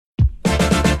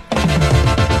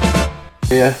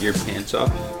Yeah. Your pants off?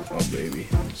 Oh, baby.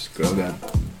 This girl got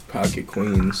pocket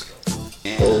queens.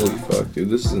 Yeah. Holy fuck, dude.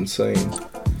 This is insane.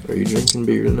 Are you drinking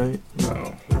beer tonight?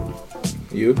 No.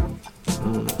 You?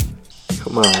 Come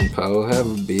on, pal. Have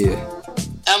a beer.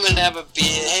 I'm gonna have a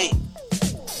beer. Hey,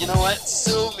 you know what?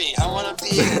 Sue me. I want a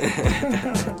beer.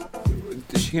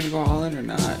 Is she gonna go all in or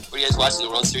not? What, are you guys watching the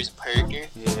World Series of Poker?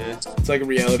 Yeah. It's like a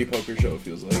reality poker show, it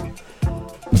feels like.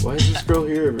 Why is this girl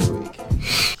here every week?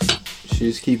 She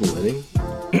just keep winning?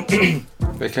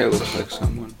 That guy looks like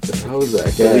someone. How is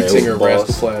that The guy? lead singer of Boss.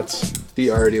 Rascal Flats. He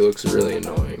already looks really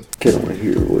annoying. Can I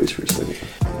hear your voice for a second?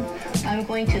 I'm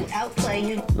going to outplay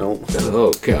you. Nope.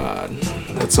 Oh, God.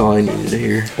 That's all I needed to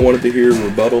hear. I wanted to hear a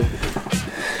rebuttal.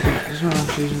 I don't know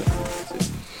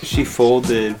if she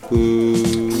folded.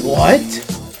 Boo. What?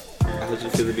 How does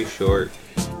it feel to be short?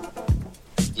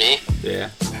 Me? Yeah.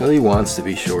 Hell, he wants to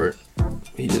be short.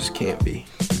 He just can't be.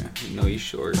 Yeah. You know he's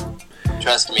short.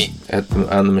 Trust me.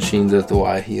 On the machines at the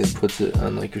Y, he puts it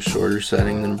on like a shorter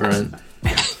setting than Brent.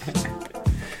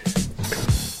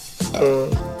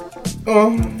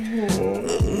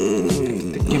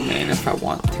 You man if I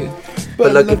want to.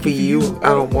 But lucky for you, I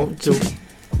don't want to.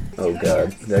 Oh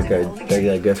god, that guy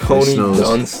got Tony snows.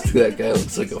 Dunst, that guy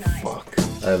looks like a fuck.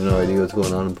 I have no idea what's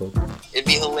going on in poker. It'd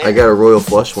be hilarious. I got a royal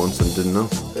flush once and didn't know.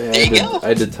 Yeah, There you go.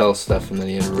 I did tell Stefan that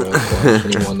he had a real flush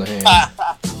and he won the hand.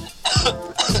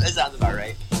 That sounds about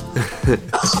right.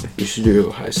 You should do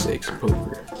high stakes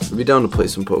poker. I'd be down to play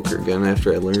some poker again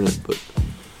after I learn it, but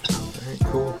Alright,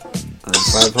 cool.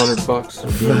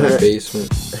 $500 be in my basement.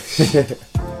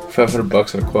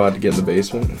 $500 in a quad to get in the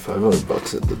basement.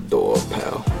 $500 at the door,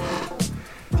 pal.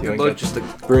 Do you Look, like just a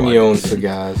Bring quad your own to get-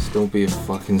 cigars. Don't be a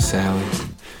fucking Sally.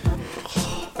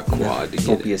 A quad to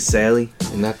don't get be it. a Sally.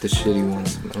 And not the shitty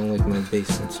ones. I don't like my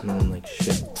basement smelling like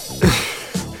shit.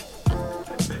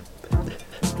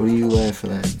 What are you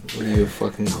laughing at? What are you, a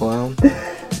fucking clown?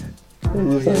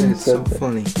 Oh yeah, it's so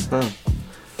funny, huh?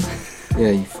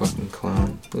 Yeah, you fucking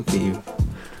clown. Look at you.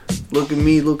 Look at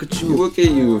me, look at you. Look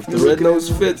at you. If the Look red at nose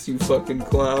him. fits, you fucking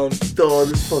clown. Oh,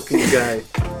 this fucking guy.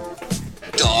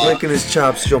 Dog. Licking his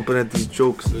chops, jumping at these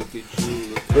jokes. Look at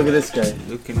you. Look at this guy.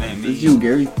 Looking at me. This is you,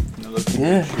 Gary. No, look at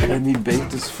Yeah, you. had me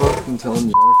baked as fuck and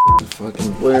telling Jennifer to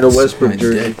fucking Wearing a Westbrook my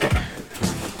jersey. dick.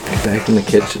 Back in the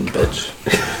kitchen, bitch.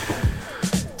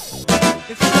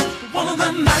 One of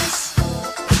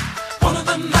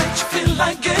them nights you feel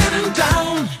like getting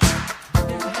down.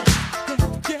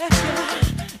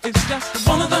 It's just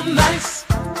one of them nights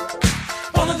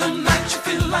you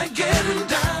feel like getting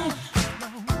down.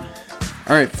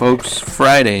 Alright, folks,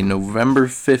 Friday, November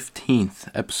 15th,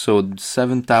 episode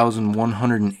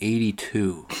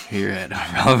 7182 here at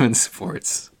Relevant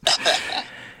Sports.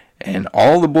 And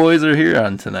all the boys are here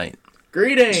on tonight.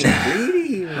 Greetings!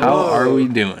 How are we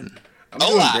doing? I'm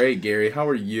doing great, Gary. How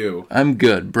are you? I'm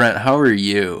good. Brent, how are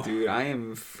you? Dude, I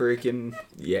am freaking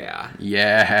yeah.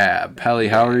 Yeah. Pelly,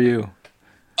 how are you?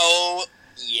 Oh,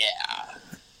 yeah.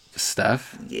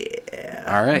 Steph? Yeah.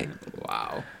 All right.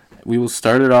 Wow. We will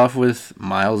start it off with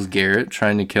Myles Garrett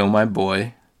trying to kill my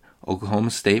boy,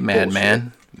 Oklahoma State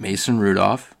madman, Mason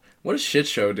Rudolph. What a shit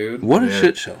show, dude. What a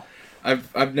shit show.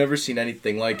 I've never seen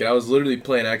anything like it. I was literally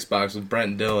playing Xbox with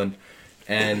Brent and Dylan,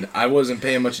 and I wasn't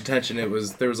paying much attention. There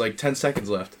was like 10 seconds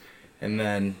left, and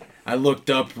then I looked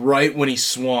up right when he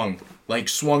swung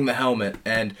the helmet.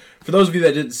 And for those of you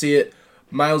that didn't see it,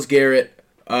 Myles Garrett,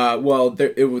 there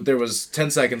was 10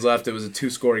 seconds left. It was a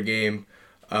 2-score game.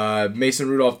 Mason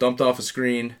Rudolph dumped off a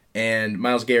screen, and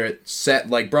Myles Garrett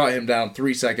brought him down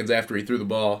 3 seconds after he threw the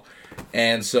ball.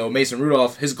 And so Mason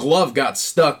Rudolph, his glove got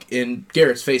stuck in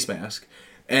Garrett's face mask.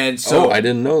 And so I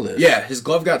didn't know this. yeah, his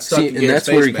glove got stuck in and Garrett's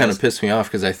that's where he face kind of mask. pissed me off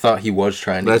because I thought he was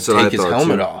trying to That's what I take his thought,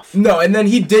 helmet too. off. No, and then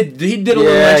he did a little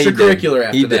Yeah, he extracurricular did.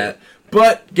 after He did. that.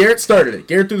 But Garrett started it.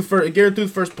 Garrett threw the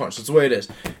first punch. That's the way it is.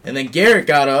 And then Garrett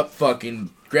got up, fucking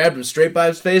grabbed him straight by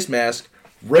his face mask,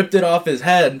 ripped it off his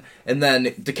head, and then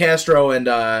DeCastro and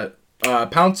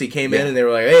Pouncey came in and they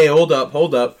were like, "Hey, hold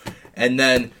up." And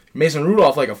then Mason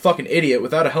Rudolph, like a fucking idiot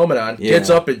without a helmet on, gets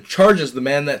up and charges the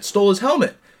man that stole his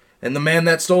helmet. And the man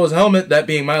that stole his helmet, that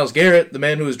being Myles Garrett, the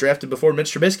man who was drafted before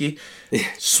Mitch Trubisky,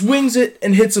 swings it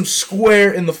and hits him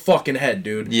square in the fucking head,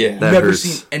 dude. Yeah. That Never hurts.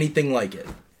 seen anything like it.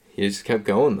 He just kept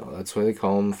going, though. That's why they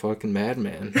call him the fucking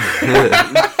madman.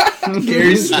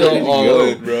 Gary's still all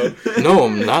in, bro. No,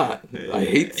 I'm not. I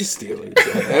hate the Steelers.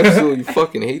 I absolutely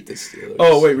fucking hate the Steelers.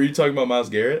 Oh, wait, were you talking about Myles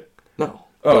Garrett? No.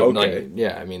 Oh, But, okay.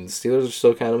 yeah, I mean, the Steelers are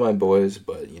still kind of my boys,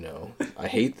 but, I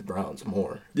hate the Browns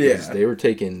more. Yeah. Because they were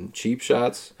taking cheap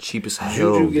shots. Cheap as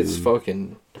hell. Juju gets dude.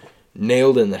 fucking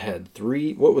nailed in the head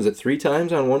three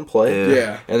times on one play.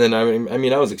 Yeah. And then I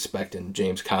mean I was expecting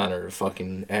James Conner to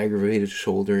fucking aggravated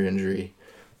shoulder injury.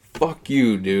 Fuck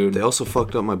you, dude. They also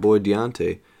fucked up my boy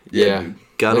Deontay. Yeah.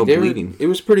 Got up bleeding. It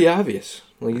was pretty obvious.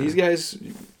 Like, these guys,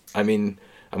 I mean,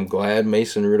 I'm glad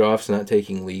Mason Rudolph's not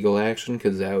taking legal action,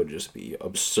 because that would just be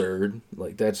absurd.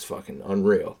 Like, that's fucking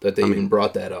unreal that they even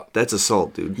brought that up. That's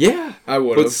assault, dude. Yeah. I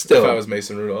would But have still. if I was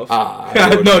Mason Rudolph. I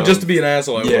would've no, known. just to be an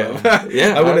asshole, I Yeah. would have.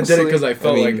 Yeah, I wouldn't have did it honestly, because I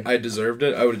felt I mean- like I deserved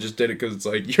it. I would have just did it because it's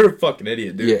like, you're a fucking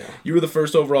idiot, dude. Yeah. You were the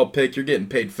first overall pick. You're getting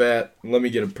paid fat. Let me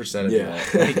get a percentage Yeah.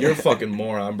 of that. Like, you're a fucking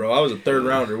moron, bro. I was a third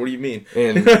rounder. What do you mean?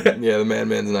 And, yeah, the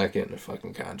Madman's not getting a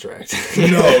fucking contract.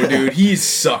 No, dude. He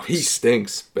sucks. He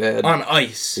stinks bad. on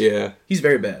ice. Yeah. He's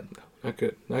very bad. Not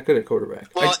good at quarterback.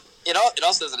 Well, it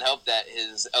also doesn't help that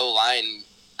his O-line.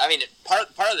 I mean, part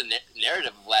of the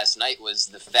narrative of last night was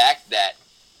the fact that,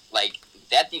 like,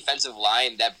 that defensive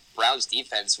line, that Browns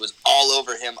defense was all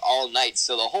over him all night.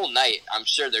 So the whole night, I'm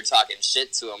sure they're talking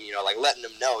shit to him, like letting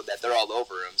him know that they're all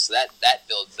over him. So that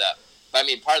builds up. But I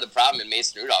mean, part of the problem in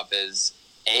Mason Rudolph is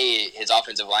A, his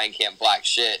offensive line can't block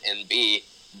shit, and B,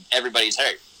 everybody's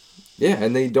hurt. Yeah,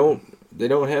 and they don't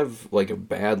have, like, a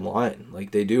bad line.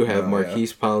 Like, they do have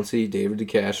Marquise Pouncey, David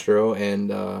DeCastro,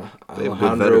 and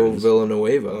Alejandro veterans.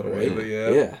 Villanueva, Villanueva, right? yeah.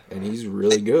 Yeah, and he's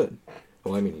really good.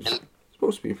 Well, I mean, he's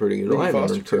supposed to be a pretty good Ruben lineman,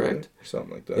 Foster, too, correct? right?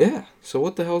 Something like that. Yeah, so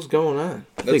what the hell's going on?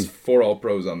 That's 4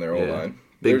 all-pros on their O-line.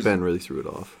 Big There's- Ben really threw it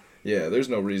off. Yeah, there's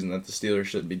no reason that the Steelers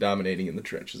shouldn't be dominating in the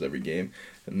trenches every game.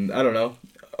 And I don't know,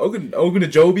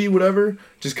 Ogunjobi, whatever,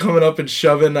 just coming up and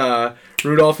shoving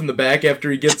Rudolph in the back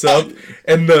after he gets up.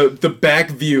 And the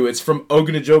back view, it's from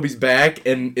Ogunjobi's back,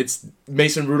 and it's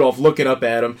Mason Rudolph looking up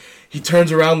at him. He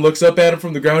turns around, looks up at him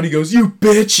from the ground, he goes, "You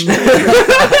bitch!"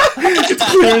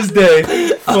 It's clear as day.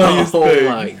 Funniest thing.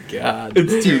 my god.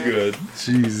 It's too good.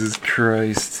 Jesus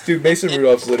Christ. Dude, Mason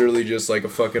Rudolph's literally just like a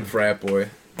fucking frat boy.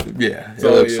 Yeah, it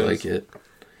all he looks is. like it.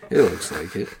 It looks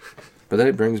like it. But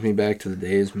that brings me back to the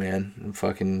days, man. I'm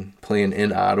fucking playing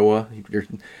in Ottawa.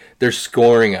 They're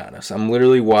scoring on us. I'm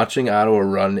literally watching Ottawa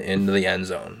run into the end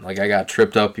zone. Like, I got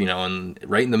tripped up, and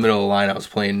right in the middle of the line, I was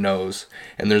playing nose.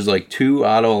 And there's like 2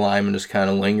 Ottawa linemen just kind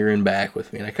of lingering back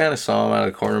with me. And I kind of saw them out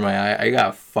of the corner of my eye. I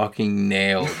got fucking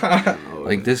nailed.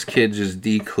 Like, this kid just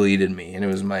decleated me. And it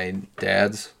was my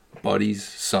dad's buddy's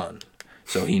son.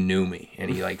 So he knew me, and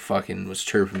he, like, fucking was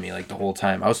chirping me, like, the whole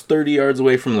time. I was 30 yards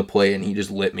away from the play, and he just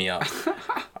lit me up.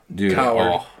 Dude,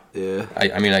 Coward. Yeah.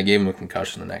 I mean, I gave him a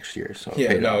concussion the next year, so it Yeah,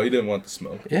 paid no, off. he didn't want the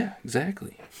smoke. Yeah,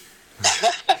 exactly.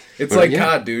 It's But, like, yeah.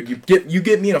 God, dude, you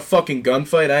get me in a fucking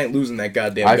gunfight, I ain't losing that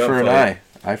goddamn Eye gunfight. for an eye.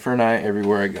 Eye for an eye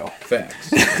everywhere I go. Facts.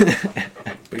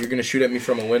 But you're gonna shoot at me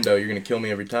from a window, you're gonna kill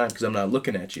me every time because I'm not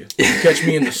looking at you. You catch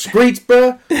me in the streets,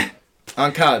 bruh.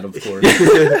 On COD, of course.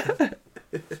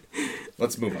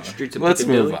 Let's move on. Let's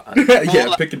move on.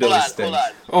 Yeah, Piccadilly stinks.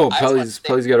 Oh, I just wanna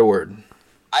Pelly's got a word.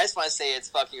 I just want to say it's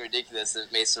fucking ridiculous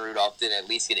that Mason Rudolph didn't at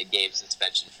least get a game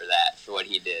suspension for what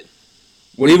he did.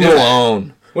 What'd Leave he him do?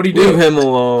 alone. What'd he Leave do? him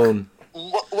alone.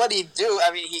 What'd he do?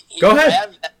 I mean, he Go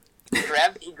ahead.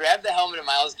 grabbed the helmet of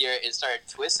Myles Garrett and started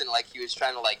twisting like he was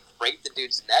trying to, like, break the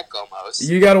dude's neck almost.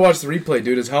 You gotta watch the replay,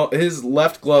 dude. His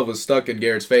left glove was stuck in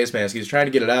Garrett's face mask. He was trying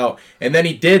to get it out, and then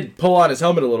he did pull on his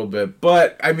helmet a little bit.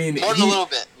 But I mean, More than a little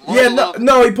bit.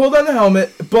 No, he pulled on the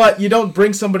helmet. But you don't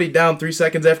bring somebody down 3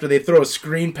 seconds after they throw a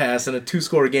screen pass in a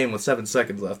 2-score game with 7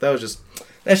 seconds left.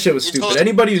 That shit was stupid.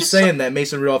 Anybody who's saying that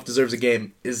Mason Rudolph deserves a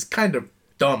game is kind of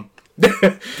dumb.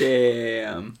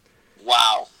 Damn.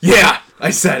 Wow. Yeah, I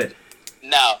said it.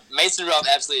 No, Mason Rudolph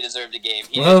absolutely deserved a game.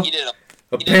 Well, He did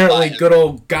Apparently, fine. good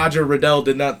old Godger Riddell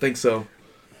did not think so.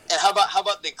 And how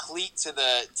about the cleat to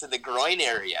the groin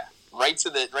area, right to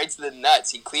the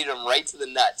nuts? He cleated him right to the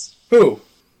nuts. Who?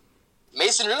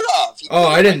 Mason Rudolph. He Oh,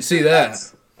 cleated I him didn't right see to the that.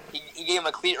 nuts. He gave him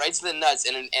a cleat right to the nuts,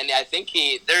 and I think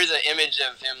there's an image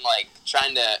of him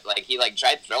trying to he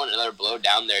tried throwing another blow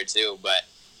down there too, but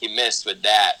he missed with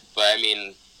that. But I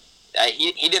mean,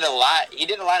 he did a lot. He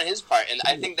did a lot on his part, and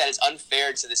I think that it's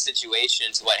unfair to the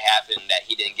situation, to what happened, that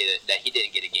he didn't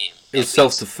get a game. It's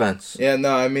self-defense. Yeah,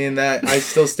 no, I mean that. I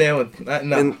still stand with that.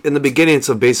 No. In the beginning, it's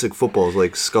a basic football, it's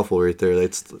like scuffle right there.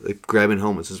 That's like grabbing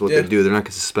helmets is what Yeah. they do. They're not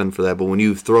going to suspend for that. But when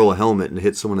you throw a helmet and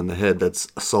hit someone in the head, that's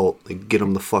assault. Like, get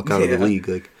them the fuck out of Yeah. the league.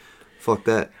 Like, fuck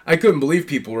that. I couldn't believe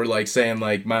people were saying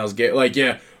Myles Garrett.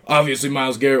 Yeah, obviously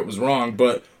Myles Garrett was wrong,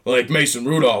 but Mason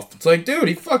Rudolph. It's like, dude,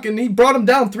 he brought him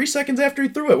down 3 seconds after he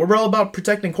threw it. We're all about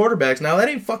protecting quarterbacks now. That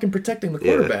ain't fucking protecting the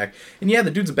quarterback. And yeah, the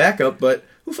dude's a backup, but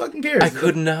who Who fucking cares? I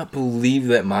could not believe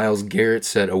that Myles Garrett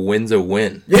said a win's a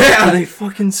win. Yeah. And they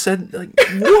fucking said, like,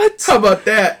 what? How about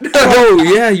that? Oh,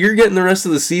 yeah, you're getting the rest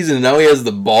of the season, and now he has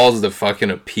the balls to fucking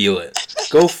appeal it.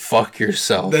 Go fuck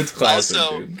yourself. That's classic,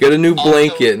 Also- dude. Get a new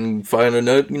blanket and find a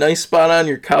nice spot on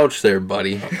your couch there,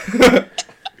 buddy.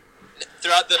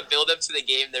 Throughout the build up to the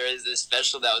game, there was this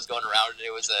special that was going around, and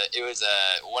it was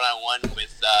a one-on-one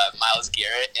with Myles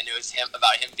Garrett, and it was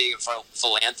about him being a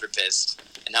philanthropist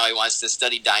and how he wants to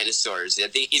study dinosaurs. I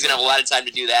think he's gonna have a lot of time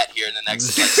to do that here in the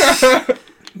next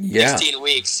Yeah. 16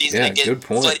 weeks. He's Yeah, gonna get good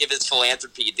point. plenty of his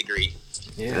philanthropy degree.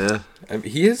 Yeah. I mean,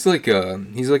 he's like a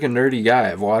nerdy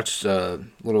guy. I've watched a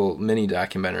little mini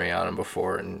documentary on him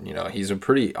before, and you know, he's a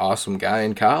pretty awesome guy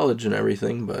in college and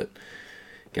everything, but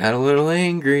got a little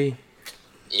angry.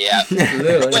 Yeah.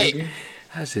 Wait,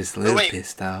 I was just a little Wait.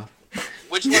 pissed off.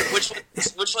 which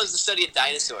one's the study of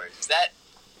dinosaurs? Is that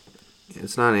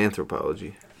It's not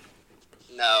anthropology.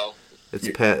 no?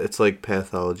 It's like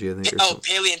pathology, I think. Or Oh,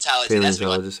 something. paleontology. That's what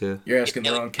it was. Paleontologist, yeah. You're asking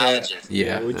the wrong cat. Paleontologist.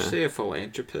 Yeah. Would you say a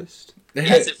philanthropist?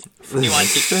 Yes, if you want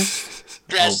to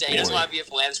Oh, he doesn't boy. want to be a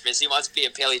philanthropist. He wants to be a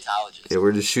paleontologist. Yeah,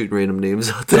 we're just shooting random names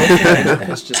out there.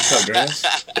 That's just cut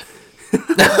grass.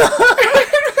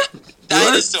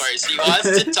 Dinosaurs. He wants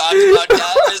to talk about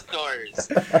dinosaurs.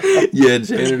 Yeah,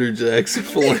 Janitor Jackson,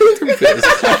 philanthropist.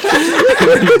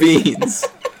 Beans.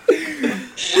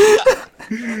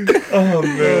 Oh,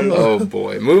 man. Oh,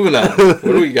 boy. Moving on. What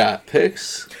do we got?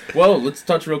 Picks? Well, let's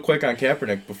touch real quick on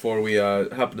Kaepernick before we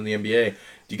hop into the NBA.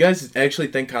 Do you guys actually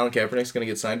think Colin Kaepernick's going to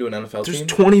get signed to an NFL There's team?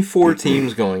 24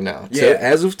 teams going now. So Yeah.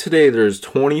 as of today, there's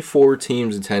 24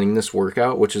 teams attending this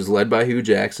workout, which is led by Hugh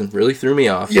Jackson. Really threw me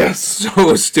off. Yes.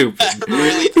 So stupid.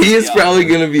 Really threw He me is off. probably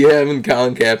going to be having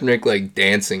Colin Kaepernick, like,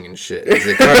 dancing and shit. He's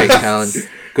like, all right, Colin,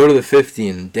 go to the 50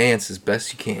 and dance as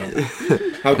best you can.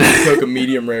 How can you cook a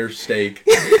medium rare steak?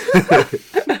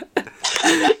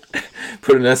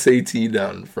 Put an SAT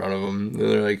down in front of him. And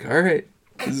they're like, all right,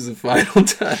 this is the final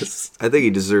test. I think he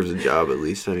deserves a job at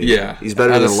least. I mean, Yeah. he's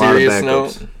better On than a lot of serious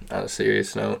backups. On a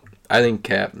serious note, I think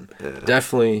Cap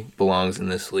definitely belongs in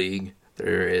this league.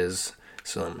 There is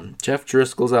some Jeff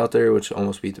Driscoll's out there, which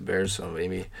almost beat the Bears, so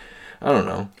maybe, I don't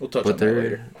know. We'll touch but on that there,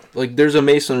 later. like, there's a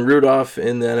Mason Rudolph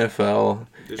in the NFL,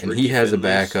 There's and Ricky he has Finley's. a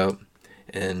backup,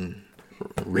 and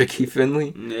Ricky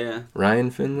Finley, Yeah. Ryan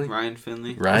Finley, Ryan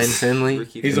Finley. Ryan Finley.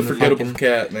 Ricky He's a In the forgettable fucking-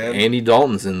 cat, man. Andy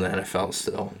Dalton's in the NFL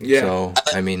still. Yeah. So,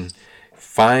 I mean,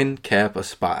 find Cap a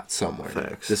spot somewhere.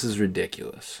 Facts. This is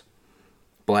ridiculous.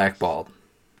 Blackballed.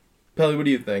 Pelly, what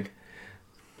do you think?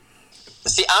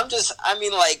 See, I'm just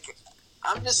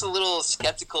a little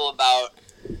skeptical about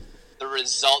the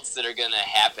results that are going to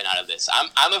happen out of this.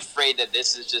 I'm afraid that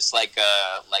this is just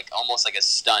almost like a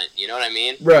stunt. You know what I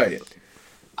mean? Right.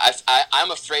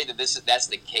 I'm afraid that that's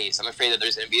the case. I'm afraid that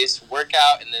there's going to be this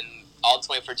workout, and then all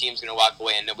 24 teams are going to walk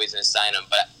away, and nobody's going to sign him.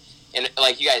 And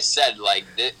like you guys said, like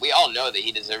we all know that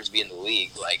he deserves to be in the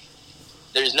league. Like,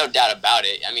 there's no doubt about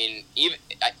it. I mean,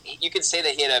 you could say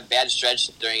that he had a bad stretch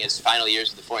during his final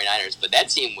years with the 49ers, but that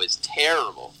team was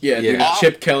terrible. Yeah, Yeah. dude,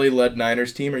 Chip Kelly led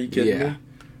Niners team. Are you kidding Yeah. me?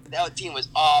 That team was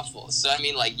awful. So I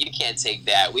mean, like, you can't take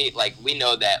that. We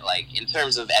know that, like, in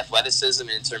terms of athleticism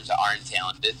and in terms of arm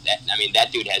talent,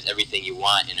 that dude has everything you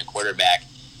want in a quarterback.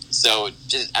 So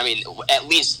at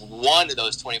least one of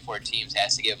those 24 teams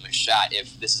has to give him a shot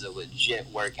if this is a legit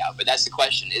workout. But that's the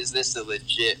question: is this a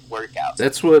legit workout?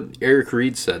 That's what Eric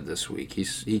Reed said this week.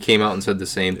 He came out and said the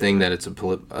same thing, that it's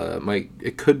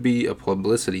it could be a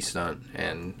publicity stunt.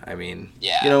 And I mean,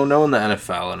 Yeah. you know, knowing the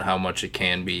NFL and how much it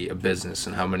can be a business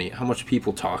and how much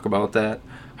people talk about that,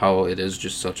 how it is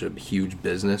just such a huge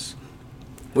business,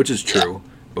 which is true.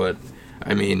 But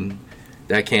I mean,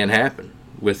 that can't happen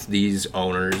with these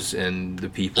owners and the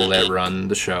people that run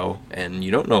the show, and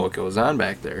you don't know what goes on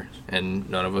back there, and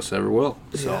none of us ever will.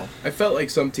 So I felt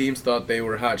like some teams thought they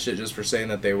were hot shit just for saying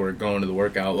that they were going to the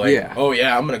workout. Like, Yeah. oh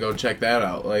yeah, I'm gonna go check that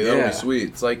out. Like, that'll Yeah. be sweet.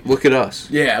 It's like, look at us.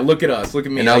 yeah, look at us, look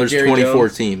at me. And now like there's Jerry 24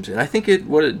 Jones. teams, and I think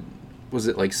was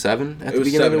it like 7 at It the was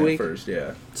beginning of 7 the at week? first,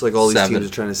 yeah. It's like all these 7. teams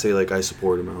are trying to say, like, I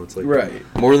support him now. It's like, Right.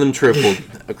 More than tripled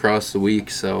across the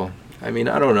week. So I mean,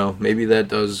 I don't know. Maybe that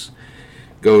does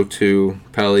go to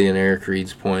Pelly and Eric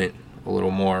Reed's point a little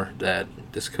more, that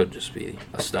this could just be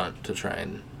a stunt to try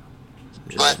and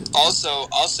But just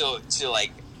also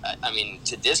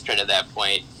to discredit that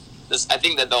point, I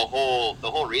think that the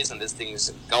whole reason this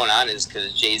thing's going on is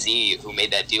because Jay-Z, who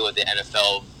made that deal with the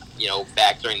NFL,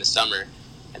 back during the summer,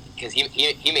 because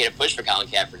he made a push for Colin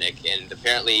Kaepernick, and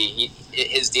apparently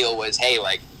his deal was, hey,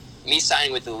 like, me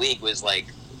signing with the league was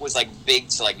big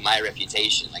to, like, my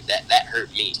reputation, like that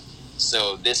hurt me.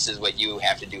 So this is what you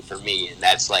have to do for me, and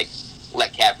that's like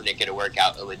let Kaepernick get a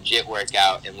workout, a legit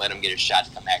workout, and let him get a shot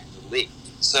to come back into the league.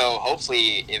 So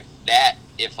hopefully,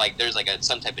 if like there's like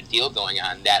some type of deal going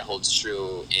on, that holds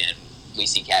true, and we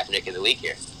see Kaepernick in the league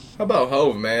here. How about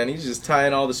Hove, man? He's just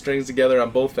tying all the strings together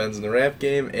on both ends in the rap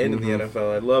game and in the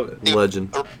NFL. I love it.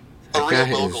 Legend. A guy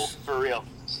real mogul, is- for real.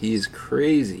 He's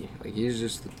crazy. Like, he's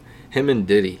just... Him and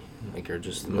Diddy, like, are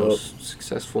just the most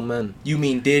successful men. You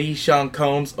mean Diddy, Sean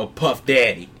Combs, or Puff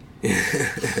Daddy?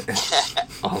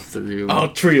 All three of them. All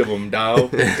three of them,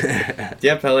 dog.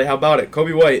 Yeah, Pelly, how about it?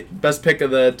 Kobe White, best pick of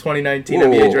the 2019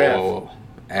 NBA draft. Whoa.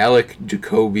 Alec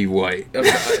Jacoby White. Dude,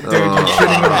 you shouldn't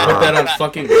even put that on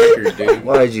fucking record, dude.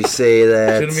 Why'd you say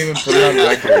that? Shouldn't even put it on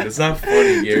record. It's not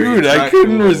funny, Gary. Dude, It's I not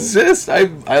couldn't cool. resist. I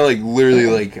like literally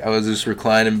like I was just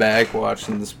reclining back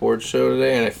watching the sports show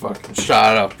today, and I fucking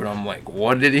shot up, and I'm like,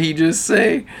 what did he just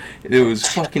say? It was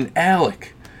fucking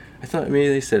Alec. I thought maybe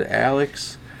they said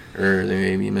Alex, or they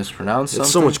maybe mispronounced something.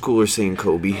 It's so much cooler seeing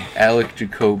Kobe. Alec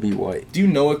Jacoby White. Do you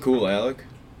know a cool Alec?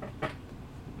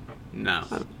 No.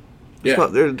 Yeah. Well,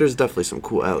 there's definitely some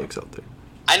cool Alex out there.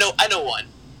 I know one.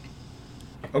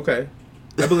 Okay.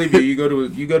 I believe you. You go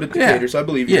to Decatur, so I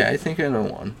believe you. Yeah, I think I know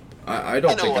one. I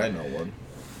don't I know think one. I know one.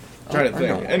 I'm trying to I think.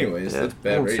 know one. Anyways, Yeah. that's I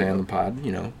bad won't say on the radio. pod,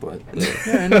 you know, but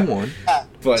yeah, I know one.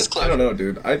 But Disclosure. I don't know,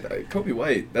 dude. I Kobe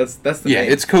White. That's the Yeah,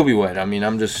 name. it's Kobe White. I mean,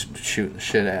 I'm just shooting the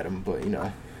shit at him, but you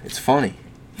know, it's funny.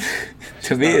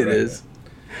 To me, not it right, is.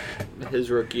 His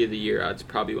rookie of the year odds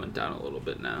probably went down a little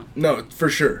bit now. No, for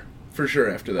sure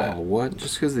after that, Oh, what?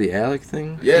 Just because of the Alec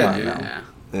thing? Yeah, Come on dude. now. Yeah.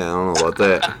 Yeah, I don't know about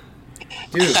that.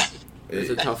 dude. It's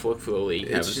a tough look for the league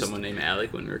It's having just- someone named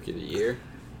Alec win rookie of the year.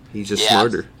 He's just Yeah.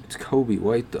 smarter. It's Kobe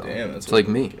White, though. Damn, that's it's like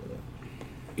me.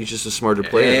 He's just a smarter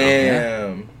player.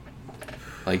 Damn.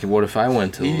 Like, what if I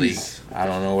went to the league? Jeez. I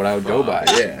don't know what I would go by.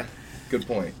 Yeah. Good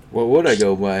point. What would I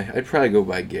go by? I'd probably go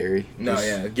by Gary. No, Just-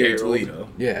 yeah, Gary Gerald. Toledo.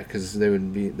 Yeah, because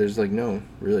there's like no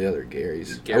really other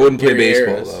Garys. I Gary- wouldn't play Gary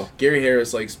baseball, Harris. though. Gary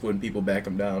Harris likes when people back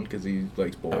him down because he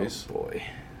likes boys. Oh, boy.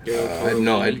 Gerald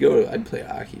I'd Toledo. I'd play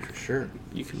hockey for sure.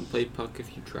 You can play puck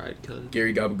if you tried, cuz.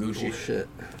 Gary Oh, Gabaguchi. shit.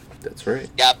 That's right.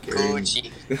 Got Gary- Gucci.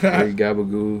 Gary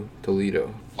Gabagoo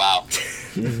Toledo. Wow.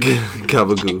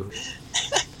 Gabagoo.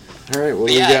 All right, what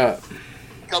do Yeah. we got?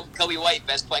 Kobe White,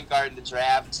 best point guard in the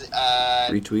draft.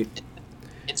 Retweet.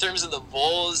 In terms of the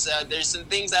Bulls, there's some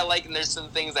things I like and there's some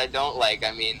things I don't like.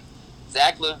 I mean,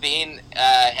 Zach LaVine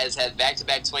has had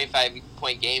back-to-back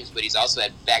 25-point games, but he's also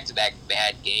had back-to-back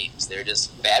bad games. They're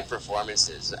just bad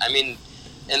performances. I mean,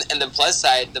 and the plus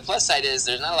side is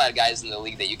there's not a lot of guys in the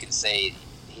league that you can say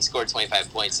he scored 25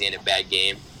 points in a bad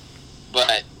game.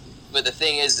 But the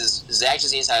thing is Zach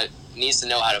just needs to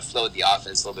know how to flow with the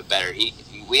offense a little bit better.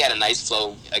 We had a nice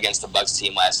flow against the Bucks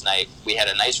team last night. We had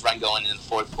a nice run going in the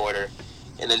fourth quarter.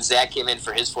 And then Zach came in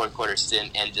for his fourth quarter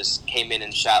stint and just came in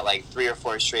and shot like 3 or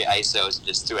 4 straight ISOs and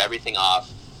just threw everything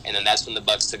off. And then that's when the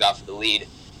Bucks took off with the lead.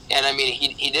 And I mean,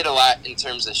 he did a lot in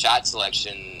terms of shot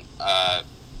selection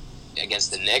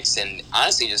against the Knicks, and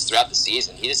honestly, just throughout the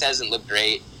season, he just hasn't looked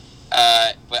great.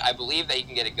 But I believe that he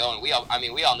can get it going. We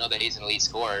all know that he's an elite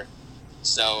scorer,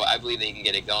 so I believe that he can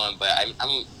get it going. But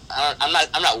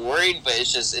I'm not worried, but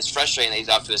it's frustrating that he's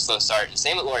off to a slow start. And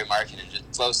same with Lauri Markkanen,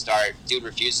 just slow start. Dude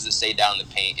refuses to stay down in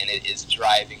the paint, and it is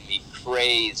driving me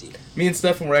crazy. Me and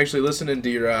Stefan were actually listening to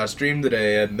your stream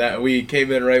today, and that we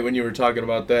came in right when you were talking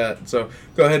about that. So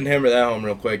go ahead and hammer that home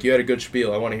real quick. You had a good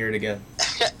spiel. I want to hear it again.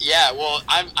 Yeah, well,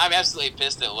 I'm absolutely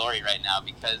pissed at Lauri right now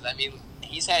because I mean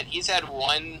he's had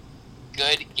one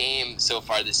good game so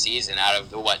far this season out of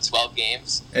the 12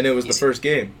 games. And it was the first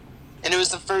game. And it was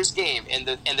the first game, and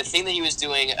the thing that he was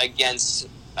doing against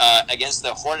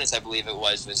the Hornets, I believe it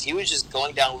was he was just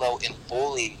going down low and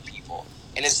bullying people,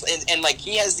 and like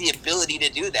he has the ability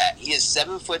to do that. He is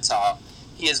 7 foot tall,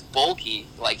 he is bulky,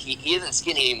 like he isn't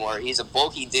skinny anymore. He's a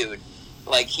bulky dude.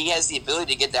 Like he has the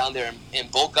ability to get down there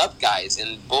and bulk up guys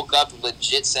and bulk up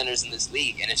legit centers in this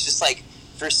league, and it's just like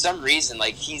for some reason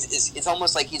like it's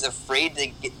almost like he's afraid to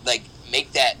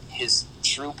make that his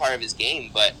true part of his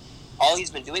game, but. All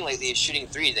he's been doing lately is shooting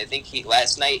threes. I think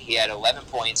last night he had 11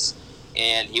 points,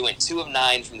 and he went 2 of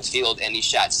 9 from the field, and he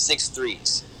shot 6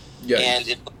 threes. Yeah.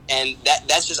 And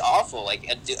that's just awful. Like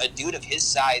a dude of his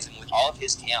size and with all of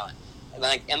his talent,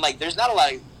 and there's not a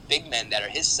lot of big men that are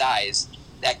his size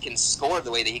that can score the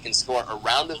way that he can score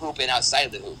around the hoop and outside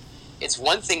of the hoop. It's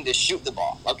one thing to shoot the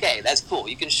ball. Okay, that's cool.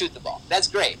 You can shoot the ball. That's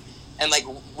great. And like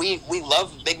we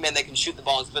love big men that can shoot the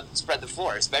ball and spread the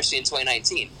floor, especially in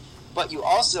 2019. But you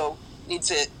also need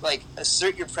to like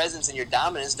assert your presence and your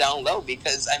dominance down low,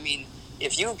 because I mean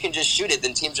if you can just shoot it,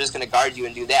 then teams are just going to guard you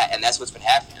and do that, and that's what's been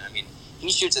happening. I mean he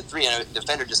shoots a 3 and a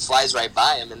defender just flies right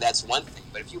by him, and that's one thing.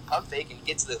 But if you pump fake and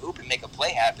get to the hoop and make a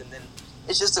play happen, then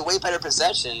it's just a way better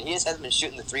possession. He just hasn't been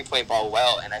shooting the 3-point ball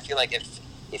well, and I feel like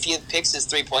if he picks his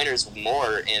 3-pointers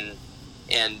more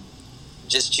and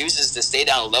just chooses to stay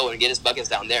down low and get his buckets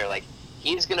down there, like,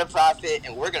 he's going to profit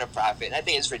and we're going to profit. And I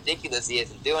think it's ridiculous he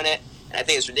isn't doing it, and I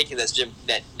think it's ridiculous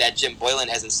that Jim Boylan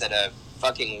hasn't said a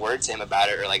fucking word to him about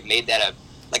it, or like made that a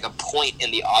point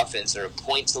in the offense or a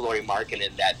point to Lauri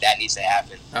Markkanen that needs to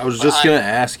happen. I was just gonna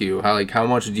ask you how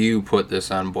much do you put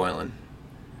this on Boylan?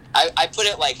 I put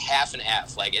it like half and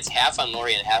half. Like, it's half on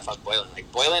Lauri and half on Boylan.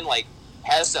 Like, Boylan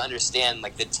has to understand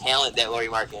like the talent that Lauri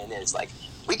Markkanen is. Like,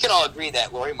 we can all agree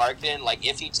that Lauri Markkanen, like,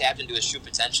 if he tapped into his true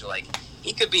potential, like,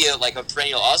 he could be a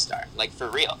perennial all-star, like, for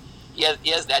real. He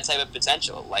has that type of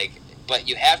potential. Like, but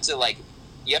you have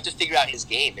to figure out his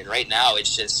game, and right now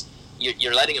it's just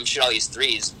you're letting him shoot all these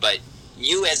threes, but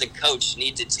you as a coach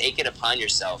need to take it upon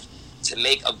yourself to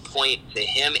make a point to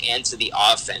him and to the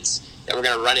offense that we're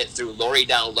going to run it through Lauri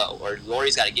down low, or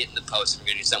Lauri's got to get in the post. We're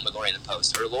going to do something with Lauri in the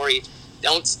post, or Lauri,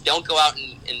 don't go out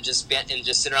and just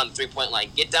sit around the 3-point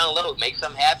line. Get down low, make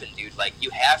something happen, dude. Like,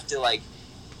 you have to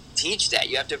teach that.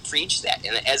 You have to preach that.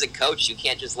 And as a coach, you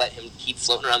can't just let him keep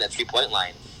floating around that 3-point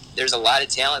line. There's a lot of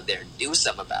talent there. Do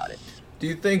something about it. Do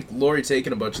you think Lauri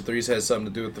taking a bunch of threes has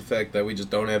something to do with the fact that we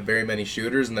just don't have very many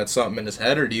shooters and that's something in his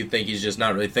head, or do you think he's just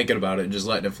not really thinking about it and just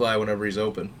letting it fly whenever he's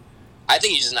open? I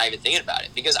think he's just not even thinking about it,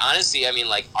 because honestly, I mean,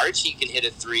 like, Archie can hit a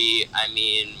 3. I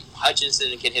mean,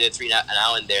 Hutchinson can hit a 3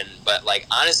 now and then, but, like,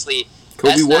 honestly,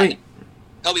 Kobe White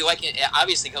can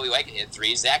hit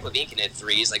 3s. Zach LaVine can hit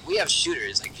 3s. Like, we have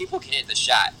shooters. Like, people can hit the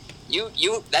shot. You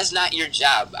that's not your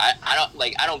job.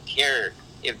 I don't care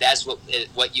if that's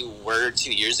what you were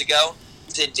 2 years ago.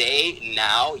 Today,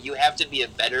 now, you have to be a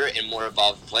better and more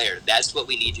evolved player. That's what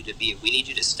we need you to be. We need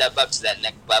you to step up to that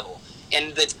next level.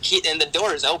 And the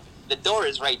door is open. The door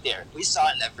is right there. We saw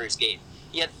it in that first game.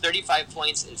 He had 35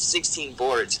 points and 16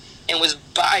 boards and was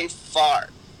by far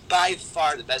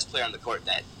the best player on the court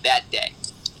that day.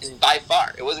 And by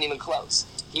far. It wasn't even close.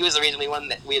 He was the reason we won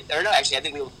that. I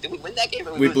think did we win that game?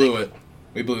 Or We blew it.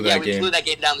 We blew that game. Yeah, we blew that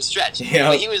game down the stretch. Yeah.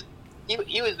 But he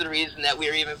was the reason that we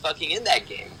were even fucking in that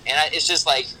game. And it's just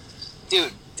like,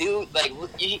 dude, like,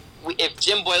 if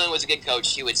Jim Boylan was a good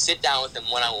coach, he would sit down with him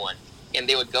one-on-one, and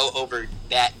they would go over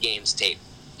that game's tape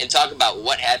and talk about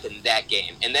what happened that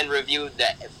game, and then review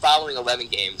the following 11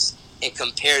 games and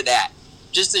compare that,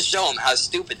 just to show him how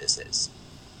stupid this is.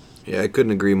 Yeah, I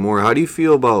couldn't agree more. How do you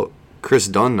feel about Chris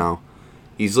Dunn now?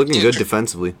 He's looking good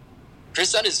defensively.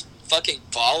 Chris Dunn is fucking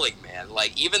balling, man.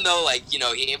 Like, even though, like,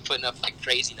 he ain't putting up like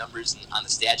crazy numbers on the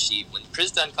stat sheet, when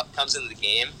Chris Dunn comes into the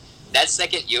game, that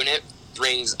second unit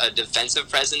brings a defensive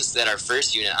presence that our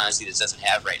first unit honestly just doesn't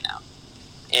have right now.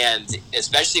 And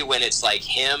especially when it's like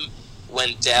him,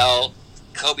 Wendell,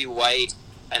 Kobe White,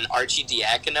 and Archie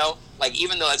Diacono, like,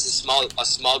 even though it's a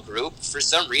small group, for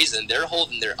some reason they're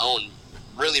holding their own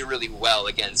really, really well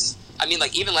against. I mean,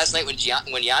 like, even last night when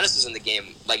Giannis was in the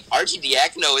game, like, Archie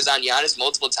Diacono was on Giannis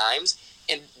multiple times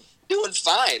and doing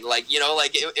fine. Like,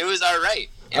 like, it was all right.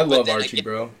 I love Archie,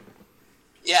 bro.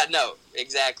 Yeah, no,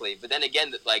 exactly. But then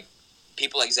again, like,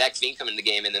 people like Zach Veen come in the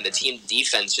game, and then the team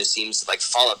defense just seems to, like,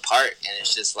 fall apart, and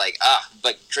it's just like,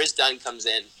 but Chris Dunn comes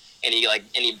in, and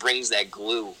he brings that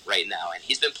glue right now, and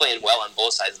he's been playing well on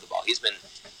both sides of the ball. He's been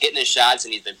hitting his shots,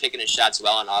 and he's been picking his shots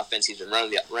well on offense. He's been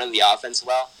running the offense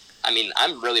well. I mean,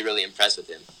 I'm really, really impressed with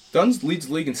him. Dunn leads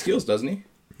the league in steals, doesn't he?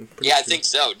 Yeah, I think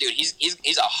so, dude.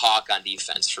 He's a hawk on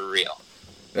defense for real.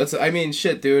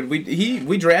 Shit, dude.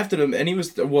 We drafted him, and he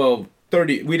was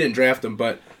 30. We didn't draft him,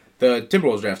 but the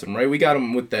Timberwolves drafted him, right? We got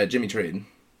him with that Jimmy trade.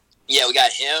 Yeah, we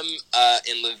got him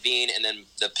and Levine, and then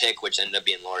the pick, which ended up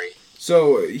being Lauri.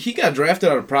 So he got drafted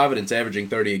out of Providence, averaging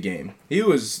 30 a game. He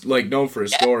was, like, known for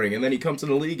his scoring, and then he comes in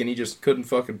the league and he just couldn't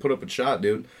fucking put up a shot,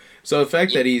 dude. So the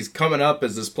fact that he's coming up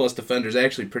as this plus defender is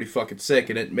actually pretty fucking sick,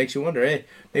 and it makes you wonder, hey,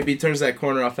 maybe he turns that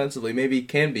corner offensively. Maybe he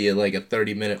can be a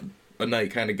 30-minute a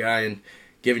night kind of guy and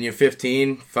giving you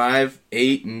 15, 5,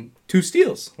 8, and 2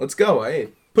 steals. Let's go. Hey,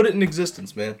 put it in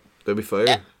existence, man. That'd be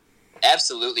fire.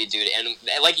 Absolutely, dude. And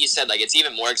like you said, like, it's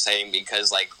even more exciting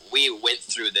because, like, we went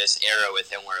through this era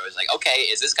with him where it was like, okay,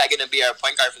 is this guy going to be our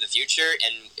point guard for the future?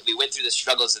 And we went through the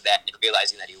struggles of that and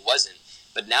realizing that he wasn't.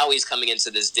 But now he's coming into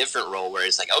this different role where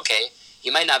it's like, okay, he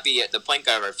might not be the point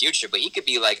guard of our future, but he could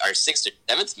be like our 6th or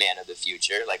 7th man of the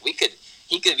future. Like,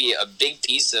 he could be a big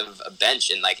piece of a bench.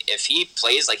 And, like, if he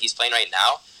plays like he's playing right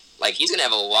now, like, he's going to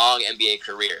have a long NBA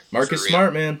career. Marcus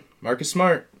Smart, man. Marcus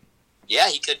Smart. Yeah,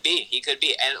 he could be.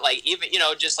 And, like, even,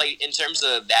 just, like, in terms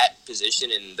of that position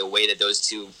and the way that those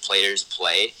two players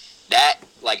play, that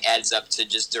like adds up to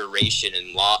just duration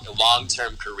and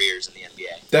long-term careers in the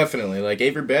NBA. Definitely. Like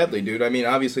Avery Bradley, dude. I mean,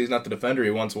 obviously he's not the defender he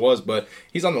once was, but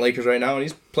he's on the Lakers right now, and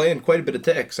he's playing quite a bit of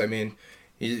ticks. I mean,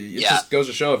 it just goes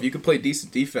to show if you could play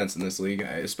decent defense in this league,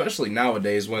 especially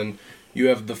nowadays when you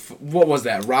have what was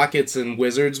that, Rockets and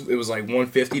Wizards, it was like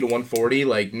 150 to 140,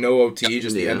 like no OT,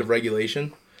 just the end of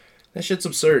regulation. That shit's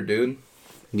absurd, dude.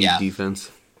 Need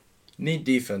defense. Need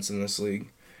defense in this league.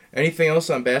 Anything else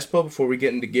on basketball before we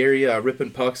get into Gary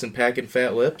ripping pucks and packing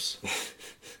fat lips?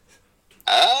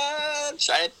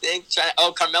 Trying to think.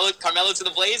 Carmelo to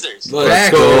the Blazers.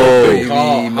 Let's Good go, baby.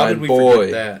 call. How My did we boy.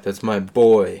 forget that? That's my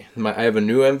boy. I have a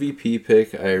new MVP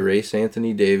pick. I erase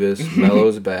Anthony Davis.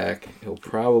 Melo's back. He'll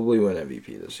probably win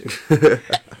MVP this year.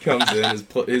 Comes in,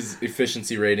 his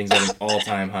efficiency rating's at an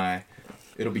all-time high.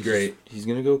 It'll be great. He's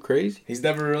going to go crazy. He's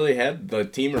never really had the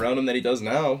team around him that he does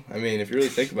now. I mean, if you really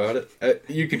think about it,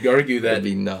 you could argue That'd that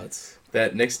be nuts.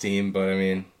 that Knicks team, but I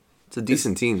mean, It's a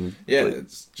decent team. yeah, but-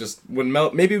 it's just when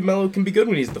maybe Melo can be good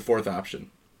when he's the fourth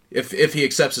option, if he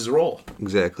accepts his role.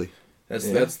 Exactly.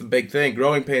 That's the big thing.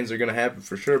 Growing pains are gonna happen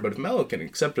for sure, but if Melo can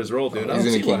accept his role, dude, I He's don't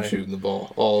going see to keep why. shooting the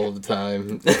ball all the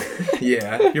time.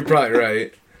 Yeah, you're probably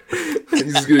right.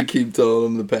 He's just going to keep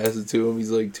telling him to pass it to him. He's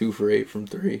like 2 for 8 from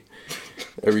 3.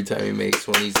 Every time he makes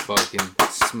one, he's fucking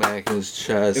smacking his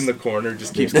chest. In the corner,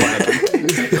 just keeps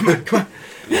clapping. Come on.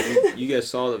 You guys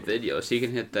saw the video, so he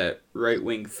can hit that right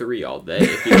wing 3 all day.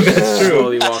 If he just true.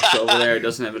 slowly walks over there,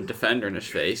 doesn't have a defender in his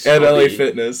face. At he'll LA be-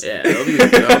 Fitness. Yeah, he'll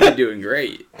be doing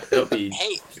great. He'll be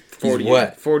Hey, 40,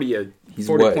 wet. 40 He's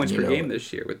 40 wet, points you per know game it.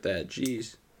 this year with that.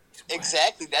 Jeez.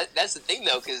 exactly. That's the thing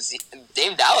though, because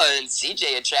Dame Dollar and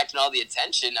CJ attracting all the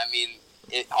attention. I mean,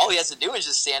 all he has to do is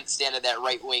just stand at that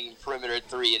right wing perimeter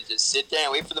 3 and just sit there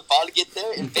and wait for the ball to get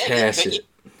there. And Pass it.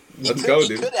 Let's go, He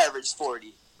dude. could average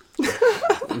 40.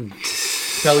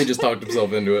 Kelly just talked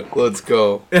himself into it. Let's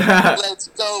go. Let's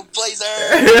go,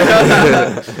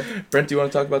 Blazers! Brent, do you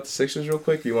want to talk about the Sixers real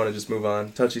quick? Or you want to just move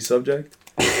on? Touchy subject?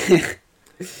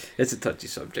 It's a touchy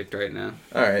subject right now.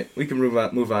 All right, we can move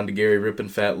on to Gary ripping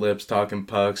fat lips, talking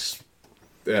pucks.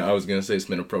 Yeah, I was gonna say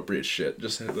some inappropriate shit.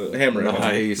 Just hammer it home.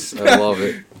 Nice. I love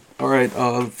it. All right,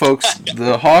 folks,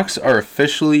 the Hawks are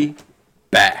officially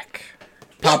back.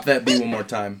 Pop that B one more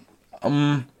time.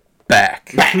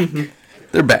 Back.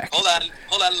 They're back. Hold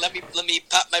on. Let me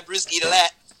pop my brewski to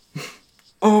that.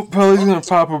 Oh, probably gonna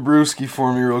pop a brewski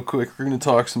for me real quick. We're gonna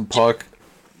talk some puck.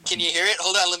 Can you hear it?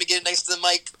 Hold on. Let me get it next to the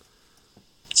mic.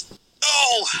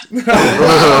 Oh!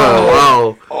 Oh,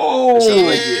 wow. Oh,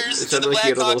 Cheers it to the sounded like you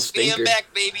had a little Blackhawks. Being stinker. back,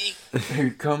 baby. here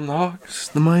come the Hawks,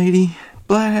 the mighty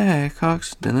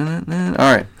Blackhawks. Dun-dun-dun-dun.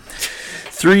 All right.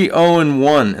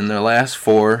 3-0-1 in their last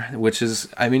 4, which is,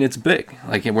 I mean, it's big.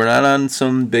 Like, we're not on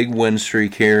some big win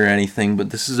streak here or anything, but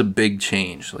this is a big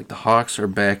change. Like, the Hawks are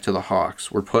back to the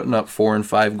Hawks. We're putting up 4 and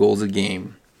 5 goals a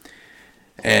game.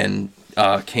 And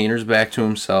Kaner's back to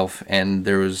himself, and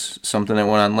there was something that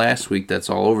went on last week that's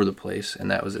all over the place, and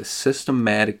that was a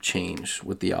systematic change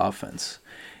with the offense.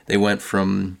 They went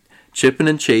from chipping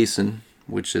and chasing,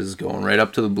 which is going right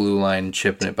up to the blue line and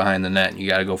chipping it behind the net, and you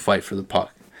got to go fight for the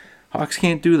puck. Hawks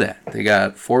can't do that. They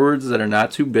got forwards that are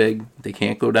not too big. They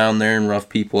can't go down there and rough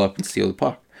people up and steal the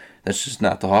puck. That's just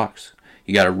not the Hawks.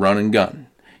 You got to run and gun.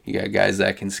 You got guys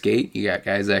that can skate. You got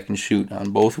guys that can shoot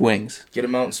on both wings. Get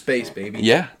him out in space, baby.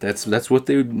 Yeah, that's what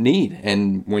they would need.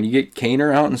 And when you get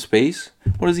Kaner out in space,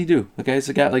 what does he do? The guy's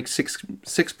got like six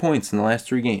points in the last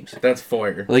 3 games. That's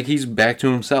fire. Like, he's back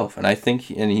to himself, and I think,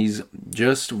 and he's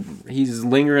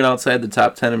lingering outside the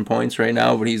top 10 in points right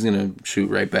now, but he's gonna shoot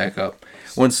right back up.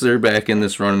 Once they're back in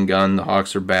this run and gun, the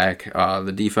Hawks are back.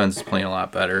 The defense is playing a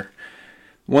lot better.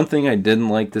 One thing I didn't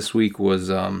like this week was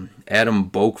Adam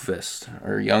Boqvist,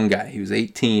 our young guy. He was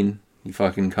 18. He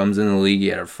fucking comes in the league. He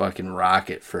had a fucking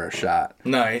rocket for a shot.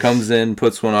 Nice. Comes in,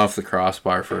 puts one off the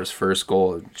crossbar for his first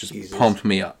goal. It just pumped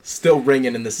me up. Still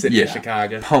ringing in the city of Yeah,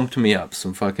 Chicago. pumped me up.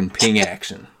 Some fucking ping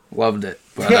action. Loved it.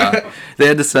 But they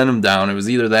had to send him down. It was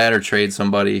either that or trade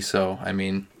somebody. So, I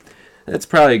mean, that's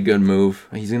probably a good move.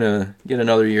 He's going to get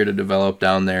another year to develop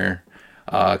down there.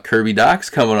 Kirby Doc's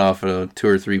coming off a 2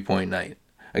 or 3 point night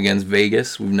against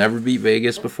Vegas. We've never beat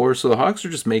Vegas before, so the Hawks are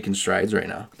just making strides right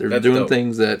now. They're That's doing dope.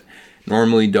 things that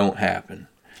normally don't happen.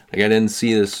 Like, I didn't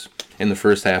see this in the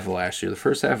first half of last year. The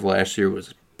first half of last year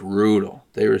was brutal.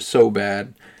 They were so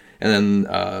bad. And then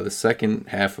the second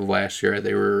half of last year,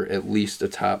 they were at least a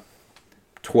top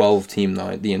 12 team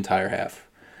the entire half.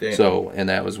 Damn. So, and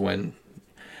that was when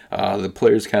the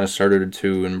players kind of started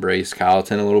to embrace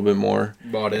Colleton a little bit more.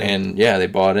 Bought in. And yeah, they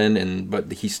bought in,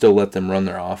 but he still let them run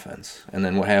their offense. And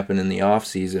then what happened in the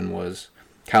offseason was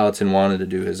Colleton wanted to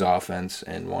do his offense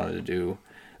and wanted to do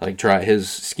like try his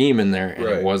scheme in there, and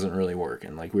Right. it wasn't really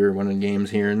working. Like we were winning games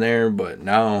here and there, but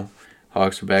now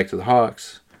Hawks are back to the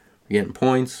Hawks. We're getting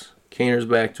points. Kaner's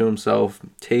back to himself.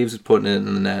 Taves is putting it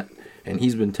in the net, and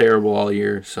he's been terrible all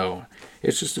year. So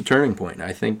it's just a turning point.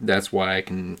 I think that's why I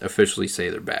can officially say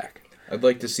they're back. I'd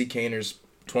like to see Kaner's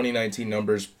 2019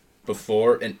 numbers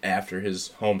before and after his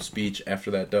home speech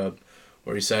after that dub,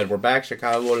 where he said, "We're back,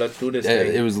 Chicago. Let's do this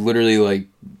thing." It was literally like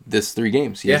this 3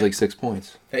 games. He has Yeah. like 6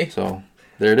 points. Hey. So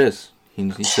there it is.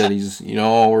 He said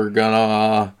we're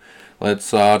gonna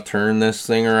let's turn this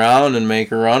thing around and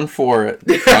make a run for it.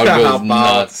 Crowd How goes about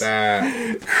nuts.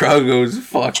 that? Crowd goes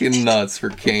fucking nuts for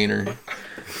Kaner.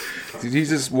 Dude, he's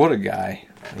just what a guy.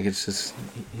 Like he's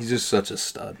just such a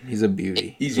stud. He's a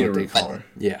beauty. Easy is to what they root call for. him.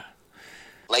 Yeah.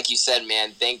 Like you said,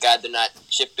 man, thank God they're not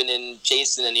chipping and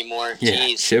chasing anymore. Yeah.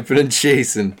 Jeez. Chipping and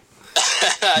chasing.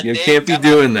 You Thank can't be God.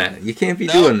 doing that. You can't be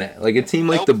Nope. doing that. Like a team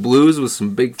like Nope. the Blues with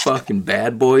some big fucking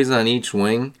bad boys on each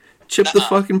wing, chip the Nuh-uh.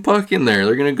 fucking puck in there.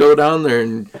 They're gonna go down there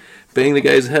and bang the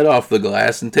guy's head off the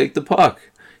glass and take the puck.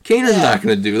 Kaner's not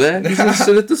gonna do that. He's gonna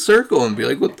sit at the circle and be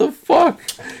like, "What the fuck?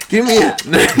 Give me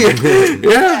it."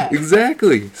 Yeah,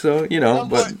 exactly. So No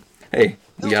but more- hey,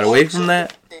 we no got more away from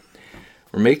that. chipping.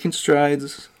 We're making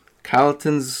strides.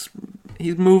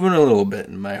 He's moving a little bit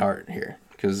in my heart here.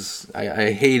 Because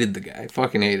I hated the guy. I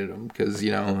fucking hated him. Because,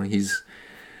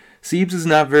 Siebes is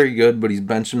not very good, but he's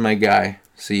benching my guy,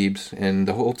 Siebes, and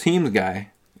the whole team's guy.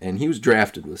 And he was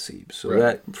drafted with Siebes. So Right.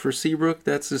 that, for Seabrook,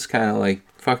 that's just kind of like,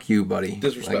 fuck you, buddy.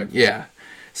 Disrespect. Like, yeah.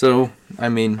 So,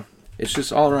 it's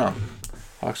just all around.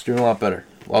 Hawks doing a lot better.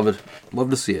 Love it.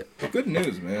 Love to see it. Good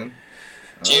news, man.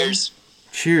 Cheers.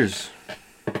 Cheers.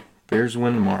 Bears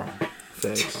win tomorrow.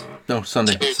 Thanks. No,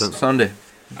 Sunday. Cheers. Sunday.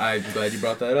 I'm glad you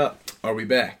brought that up. Are we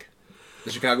back?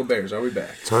 The Chicago Bears, are we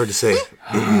back? It's hard to say.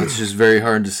 It's just very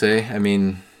hard to say.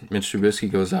 Mitch Trubisky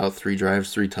goes out 3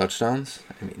 drives, 3 touchdowns.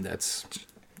 That's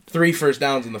 3 first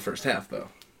downs in the first half, though.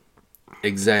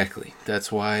 exactly.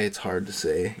 That's why it's hard to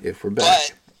say if we're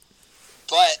back.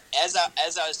 But as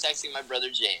I was texting my brother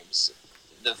James,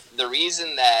 the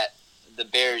reason that the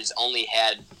Bears only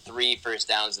had 3 first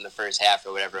downs in the first half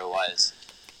or whatever it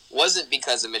wasn't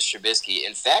because of Mitch Trubisky.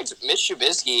 In fact, Mitch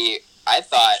Trubisky, I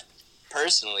thought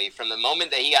personally, from the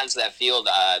moment that he got into that field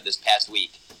this past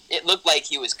week, it looked like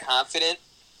he was confident.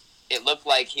 It looked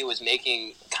like he was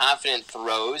making confident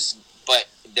throws, but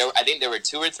I think there were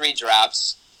 2 or 3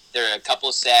 drops. There were a couple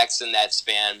of sacks in that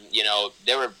span.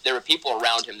 There were people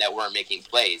around him that weren't making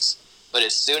plays. But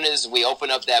as soon as we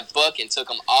opened up that book and took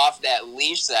him off that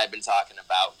leash that I've been talking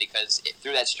about, because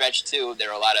through that stretch too, there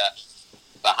were a lot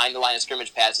of behind the line of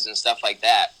scrimmage passes and stuff like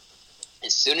that.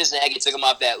 As soon as Nagy took him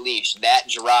off that leash, that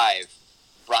drive,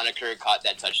 Broniker caught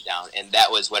that touchdown, and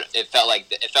that was what it felt like.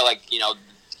 It felt like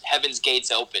heaven's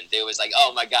gates opened. It was like,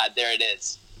 oh my God, there it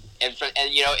is, and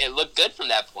it looked good from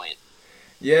that point.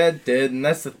 Yeah, it did, and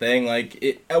that's the thing.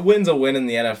 Like, a win's a win in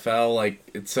the NFL. Like,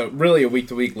 it's really a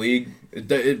week-to-week league.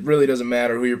 It really doesn't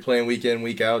matter who you're playing week in,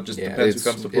 week out. Just depends who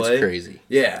comes to play. It's crazy.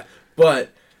 Yeah, but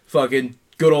fucking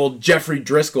good old Jeffrey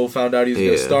Driscoll found out he was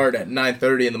going to start at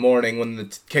 9:30 in the morning when the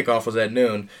kickoff was at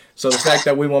noon. So the fact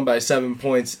that we won by 7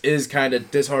 points is kind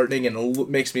of disheartening and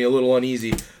makes me a little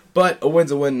uneasy. But a win's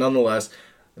a win nonetheless.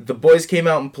 The boys came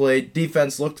out and played.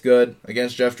 Defense looked good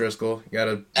against Jeff Driscoll.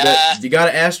 You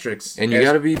gotta asterisk. And you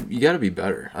gotta be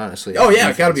better, honestly. Oh, on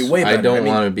yeah, gotta be defense. way better. I don't I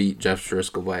mean- want to beat Jeff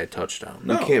Driscoll by a touchdown.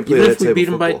 No. You can't play Even that if we type beat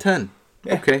of him by football. 10.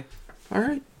 Yeah. Okay. All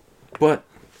right. But,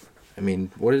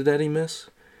 what did he miss?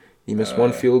 He missed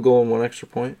 1 field goal and 1 extra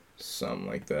point? Something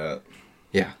like that.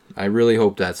 Yeah. I really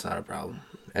hope that's not a problem.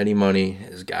 Eddie Money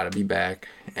has got to be back.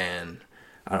 And,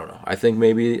 I don't know. I think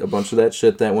maybe a bunch of that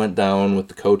shit that went down with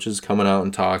the coaches coming out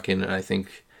and talking. And I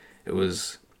think it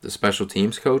was the special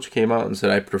teams coach came out and said,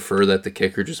 I prefer that the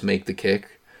kicker just make the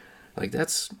kick. Like,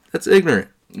 that's ignorant.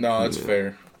 No, that's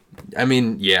fair.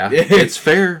 Yeah, it's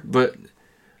fair, but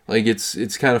like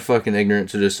it's kind of fucking ignorant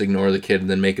to just ignore the kid and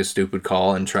then make a stupid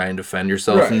call and try and defend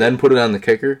yourself Right. and then put it on the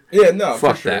kicker. Yeah, no,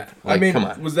 Fuck for sure. that. Like, come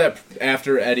on. Was that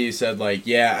after Eddie said, like,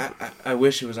 yeah, I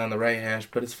wish it was on the right hash,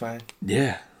 but it's fine.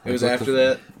 Yeah, It was Like, what after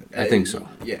the- that? I think so.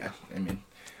 Yeah, I mean.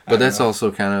 I But don't that's know.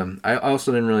 also kind of. I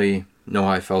also didn't really know how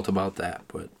I felt about that,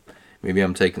 but maybe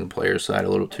I'm taking the player's side a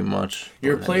little too much.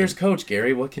 You're a But, player's coach,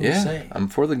 Gary. What can you Yeah, say? I'm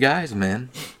for the guys, man.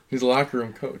 He's a locker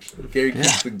room coach. Gary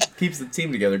keeps the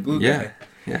team together. Glue Yeah, guy.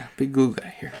 yeah, big glue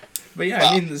guy here. But yeah,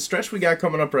 I mean, the stretch we got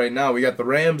coming up right now, we got the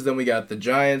Rams, then we got the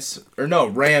Giants. Or no,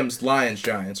 Rams, Lions,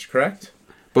 Giants, correct?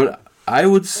 But I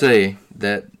would say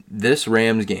that this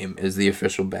Rams game is the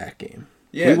official back game.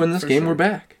 Yeah, we win this for game, sure. we're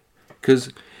back.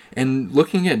 And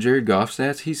looking at Jared Goff's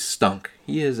stats, he's stunk.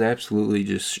 He has absolutely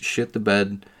just shit the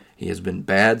bed. He has been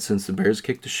bad since the Bears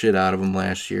kicked the shit out of him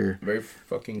last year. Very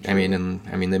fucking true. I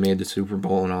mean, they made the Super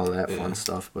Bowl and all that fun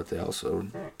stuff, but they also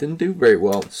didn't do very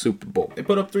well in the Super Bowl. They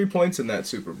put up 3 points in that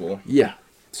Super Bowl. Yeah.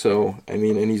 So, I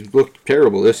mean, and he's looked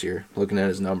terrible this year, looking at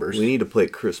his numbers. We need to play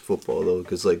crisp football, though,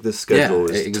 because, like, this schedule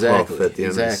is tough at the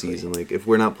end of the season. Like, if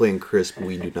we're not playing crisp,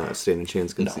 we do not stand a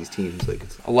chance against these teams. Like,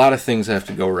 a lot of things have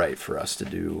to go right for us to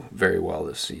do very well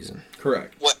this season.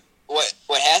 Correct.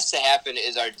 What has to happen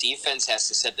is our defense has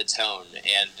to set the tone,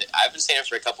 and I've been saying it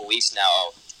for a couple weeks now.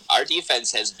 Our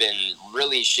defense has been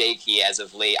really shaky as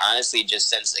of late, honestly, just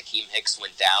since Akeem Hicks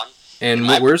went down. And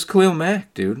where's Khalil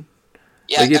Mack, dude?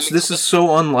 Yeah, like, this is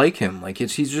so unlike him. Like,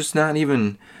 he's just not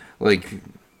even, like,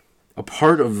 a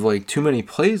part of, like, too many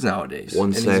plays nowadays.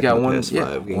 One sack in the past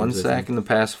 5 games. One sack in the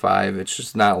past 5. It's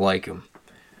just not like him.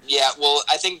 Yeah, well,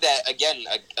 I think that, again,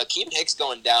 Akeem Hicks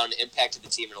going down impacted the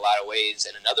team in a lot of ways,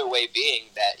 and another way being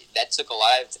that took a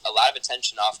lot of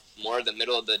attention off more of the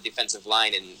middle of the defensive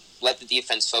line and let the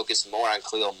defense focus more on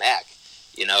Khalil Mack,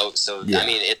 you know? So, yeah. I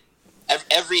mean,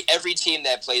 every team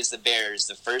that plays the Bears,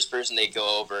 the first person they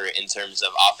go over in terms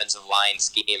of offensive line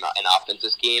scheme and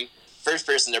offensive scheme, first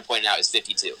person they're pointing out is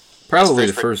 52. Probably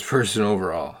the first person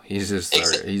overall. He's just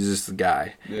the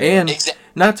guy. Yeah. And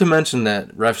not to mention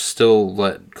that refs still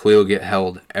let Khalil get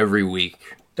held every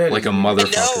week like a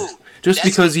motherfucker. Just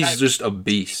because he's just a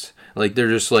beast. Like, they're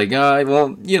just like,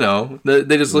 well, you know,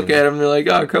 they just look at him and they're like,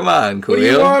 oh, come on, Khalil. What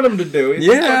do you want him to do? He's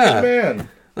a fucking man.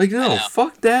 Like, no,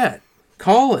 fuck that.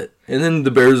 Call it. And then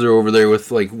the Bears are over there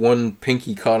with, like, one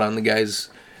pinky caught on the guy's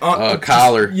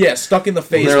collar. Yeah, stuck in the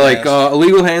face. And they're like,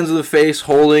 illegal hands to the face,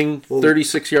 holding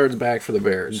 36 yards back for the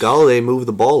Bears. Galladay moved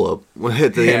the ball up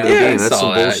at the end of the game. That's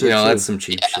some bullshit. You know, that's some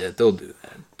cheap shit. They'll do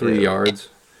that. 3 yards.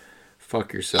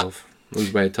 Fuck yourself.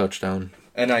 Lose by a touchdown.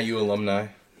 NIU alumni.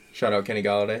 Shout out Kenny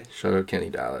Galladay. Shout out Kenny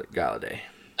Galladay.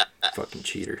 Fucking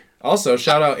cheater. Also,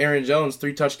 shout out Aaron Jones,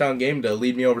 3-touchdown game to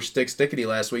lead me over Stickity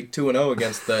last week, 2-0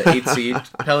 against the 8 seed.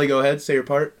 Pelly, go ahead, say your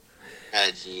part.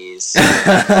 Jeez.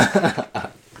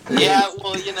 Yeah,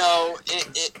 well, you know,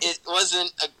 it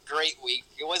wasn't a great week.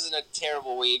 It wasn't a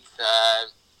terrible week.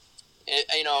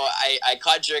 You know, I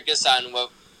caught Jerkus on what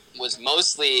was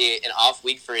mostly an off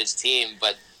week for his team,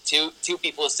 but two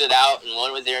people stood out, and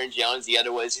one was Aaron Jones, the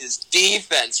other was his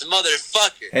defense,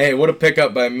 motherfucker. Hey, what a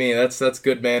pickup by me. That's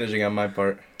good managing on my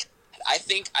part. I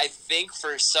think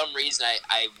for some reason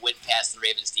I went past the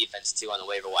Ravens defense too on the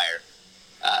waiver wire.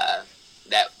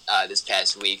 This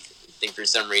past week. I think for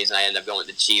some reason I ended up going with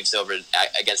the Chiefs over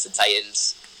against the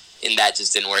Titans, and that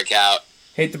just didn't work out.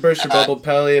 Hate to burst your bubble,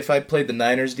 Pelly. If I played the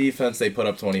Niners defense, they put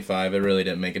up 25. It really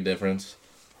didn't make a difference.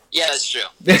 Yeah, that's true.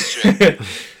 That's true.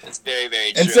 That's very,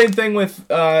 very true. And same thing with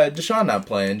Deshaun not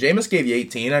playing. Jameis gave you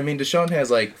 18. I mean, Deshaun has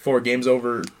like 4 games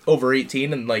over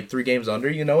 18 and like 3 games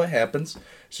under. You know, it happens.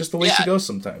 It's just the way she goes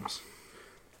sometimes.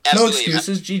 Absolutely. No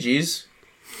excuses. GG's.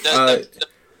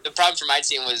 The problem for my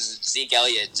team was Zeke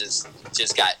Elliott just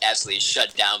got absolutely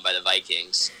shut down by the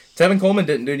Vikings. Tevin Coleman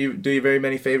didn't do you very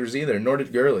many favors either, nor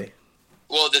did Gurley.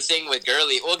 Well, the thing with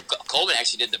Gurley, Coleman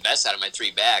actually did the best out of my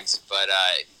 3 bags, but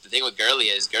the thing with Gurley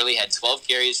is Gurley had 12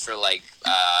 carries for like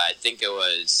I think it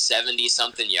was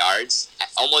 70-something yards,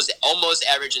 almost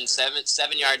averaging 7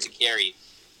 yards a carry,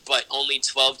 but only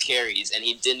 12 carries, and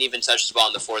he didn't even touch the ball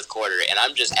in the fourth quarter. And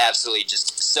I'm just absolutely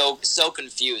just so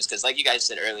confused because, like you guys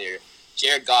said earlier,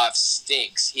 Jared Goff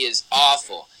stinks. He is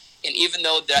awful. And even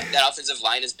though that offensive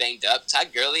line is banged up, Todd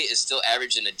Gurley is still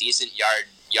averaging a decent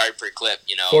yard per clip,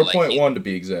 you know. 4.1 to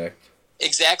be exact.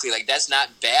 Exactly. Like, that's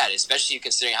not bad, especially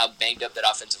considering how banged up that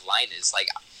offensive line is. Like,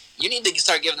 you need to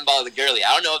start giving the ball to Gurley.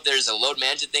 I don't know if there's a load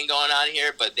management thing going on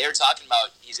here, but they were talking about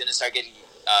he's going to start getting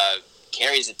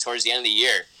carries towards the end of the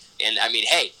year. And, I mean,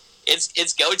 hey,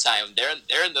 it's go time.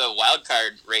 They're in the wild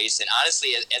card race. And honestly,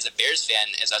 as a Bears fan,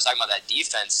 as I was talking about that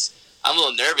defense, I'm a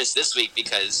little nervous this week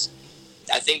because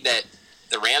I think that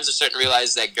the Rams are starting to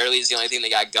realize that Gurley's the only thing they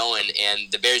got going,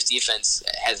 and the Bears' defense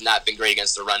has not been great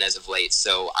against the run as of late.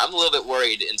 So I'm a little bit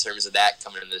worried in terms of that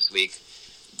coming in this week.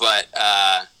 But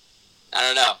I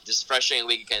don't know. Just a frustrating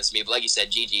week against me. But like you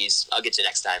said, GG's. I'll get you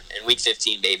next time. And week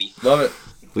 15, baby. Love it.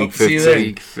 Week 15.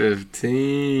 Week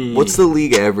 15. What's the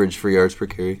league average for yards per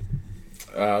carry?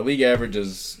 League average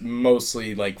is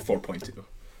mostly like 4.2.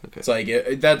 Okay. It's like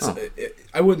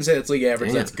I wouldn't say that's league average.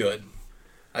 Damn. That's good.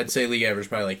 I'd say league average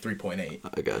probably like 3.8.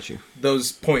 I got you.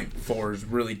 Those 0.4s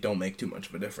really don't make too much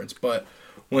of a difference. But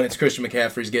when it's Christian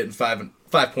McCaffrey's getting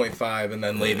 5.5 and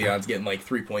then Le'Veon's getting like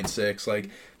 3.6, like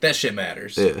that shit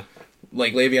matters. Yeah.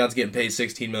 Like Le'Veon's getting paid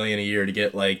 $16 million a year to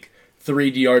get like 3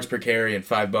 yards per carry and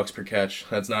 $5 per catch.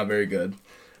 That's not very good.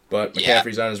 But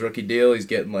McCaffrey's on his rookie deal. He's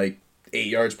getting like 8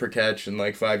 yards per catch and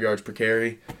like 5 yards per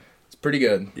carry. It's pretty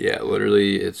good. Yeah,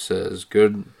 literally, it says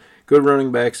good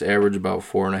running backs average about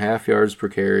 4.5 yards per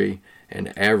carry,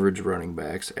 and average running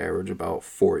backs average about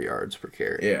 4 yards per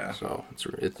carry. Yeah. So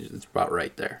it's about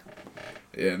right there.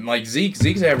 Yeah, and like Zeke's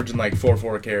averaging like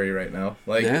 4.4 carry right now.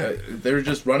 Like they're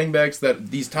just running backs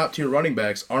that these top tier running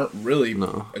backs aren't really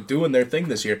doing their thing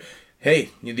this year.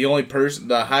 Hey, the only person,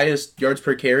 the highest yards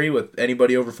per carry with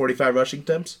anybody over 45 rushing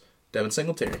attempts, Devin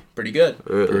Singletary. Pretty good.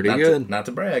 Pretty good. Not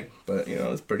to brag, but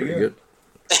it's pretty good.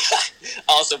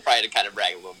 Also, probably to kind of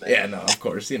brag a little bit. Yeah, no, of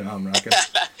course, I'm rocking.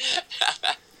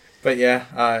 But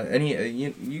yeah,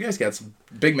 you guys got some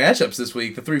big matchups this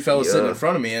week. The three fellas sitting in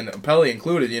front of me, and Pelly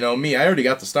included. Me, I already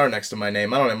got the star next to my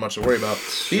name. I don't have much to worry about.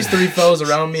 These three fellas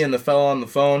around me and the fella on the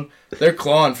phone, they're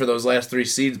clawing for those last 3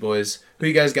 seeds, boys. Who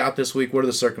you guys got this week? What are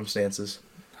the circumstances?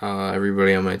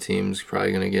 Everybody on my team's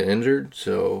probably going to get injured,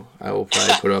 so I will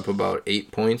probably put up about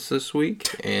 8 points this week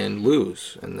and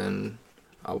lose, and then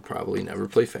I'll probably never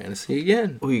play fantasy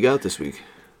again. Who you got this week?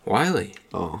 Wiley.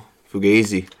 Oh,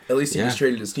 Fugazi. At least he just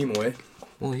traded his team away.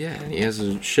 Well, yeah, and he has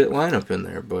a shit lineup in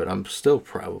there, but I'm still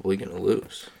probably going to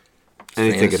lose.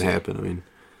 Anything could happen. I mean,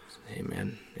 hey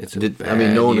man, it's a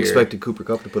bad no one year. expected Cooper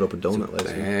Kupp to put up a donut last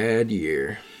week. Bad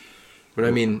year. But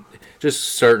I mean,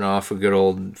 just starting off a good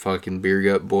old fucking Beer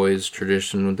Gut Boys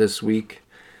tradition this week.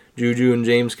 Juju and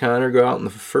James Conner go out in the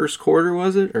first quarter,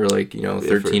 was it? Or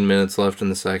 13 minutes left in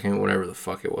the second, whatever the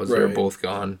fuck it was. Right. They were both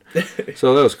gone.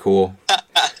 So that was cool.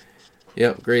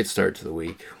 Yep, great start to the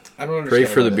week. I don't understand.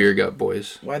 Great for the Beer Gut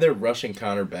Boys. Why they're rushing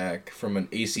Connor back from an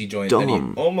AC joint that he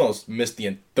almost missed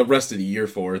the rest of the year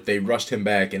for. They rushed him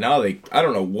back, and now I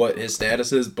don't know what his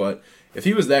status is, but if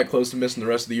he was that close to missing the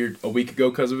rest of the year a week ago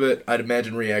because of it, I'd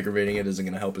imagine re-aggravating it isn't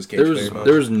going to help his case very much.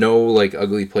 There was no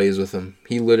ugly plays with him.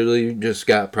 He literally just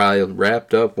got probably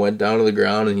wrapped up, went down to the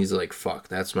ground, and he's like, fuck,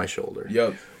 that's my shoulder.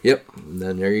 Yep. And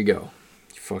then there you go.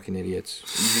 You fucking idiots.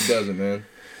 Easy does it, man.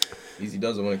 Easy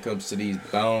does it when it comes to these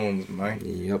bones, man.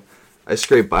 Yep. I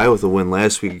scraped by with a win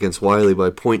last week against Wiley by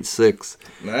 0.6.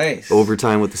 Nice.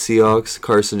 Overtime with the Seahawks.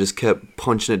 Carson just kept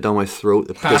punching it down my throat.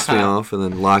 It pissed me off, and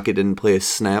then Lockett didn't play a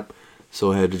snap,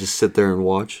 so I had to just sit there and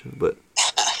watch. But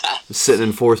I'm sitting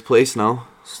in 4th place now.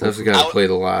 Steph's got to play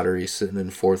the lottery, sitting in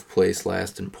 4th place,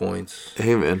 last in points.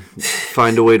 Hey, man.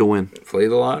 Find a way to win. Play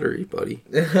the lottery, buddy.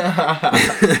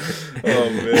 Oh,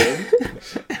 man.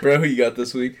 Bro, who you got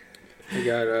this week? We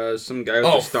got some guy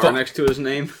with a star next to his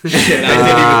name. Shit,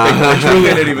 I truly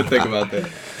didn't even think about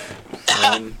that.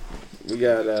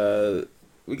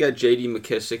 We got J.D.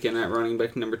 McKissick in at running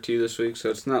back number 2 this week, so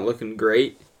it's not looking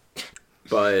great.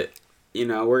 But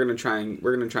we're gonna try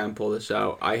and pull this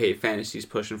out. I hate fantasies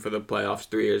pushing for the playoffs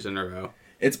 3 years in a row.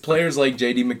 It's players like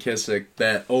J.D. McKissick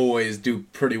that always do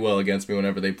pretty well against me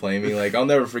whenever they play me. I'll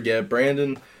never forget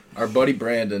Brandon, our buddy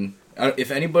Brandon.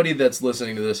 If anybody that's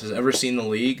listening to this has ever seen the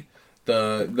league,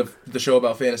 the show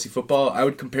about fantasy football, I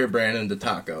would compare Brandon to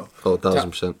Taco. Oh,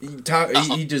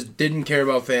 1,000%. He just didn't care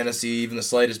about fantasy even the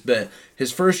slightest bit. His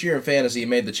first year in fantasy, he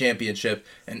made the championship,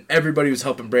 and everybody was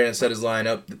helping Brandon set his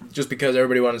lineup just because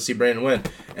everybody wanted to see Brandon win.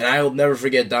 And I will never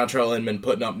forget Dontrell Inman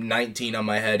putting up 19 on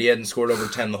my head. He hadn't scored over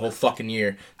 10 the whole fucking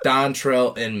year.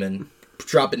 Dontrell Inman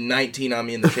dropping 19 on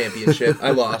me in the championship.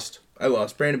 I lost.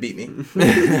 Brandon beat me.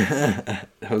 That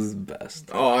was the best.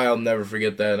 Oh, I'll never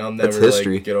forget that. And I'll never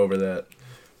get over that.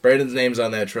 Brandon's name's on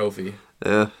that trophy.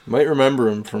 Yeah. Might remember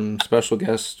him from special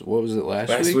guest. What was it last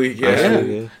week? Last week,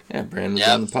 yeah. Yeah, Brandon's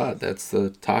on the pod. That's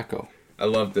the taco. I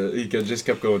loved it. He just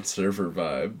kept going surfer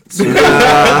vibe.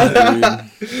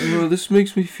 Well, this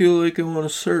makes me feel like I want to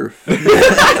surf.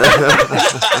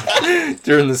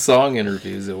 During the song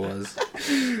interviews, it was.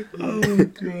 Oh,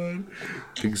 God.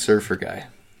 Big surfer guy.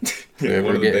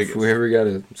 If we ever got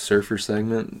a surfer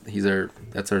segment,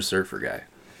 that's our surfer guy.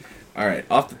 All right,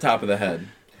 off the top of the head,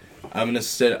 I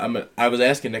was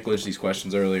asking Nicholas these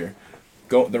questions earlier.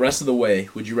 Go the rest of the way.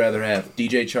 Would you rather have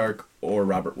DJ Chark or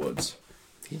Robert Woods?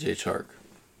 DJ Chark.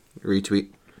 Retweet.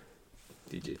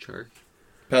 DJ Chark.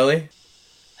 Pelly?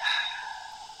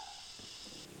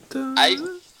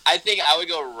 I think I would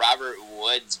go Robert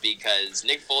Woods because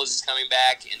Nick Foles is coming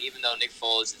back, and even though Nick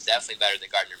Foles is definitely better than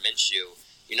Gardner Minshew,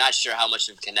 you're not sure how much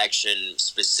of a connection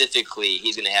specifically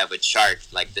he's going to have with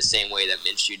Chark, like the same way that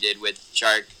Minshew did with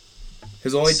Chark.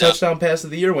 His only touchdown pass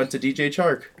of the year went to DJ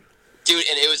Chark. Dude,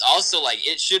 and it was also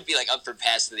it should be up for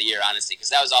pass of the year, honestly, because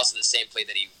that was also the same play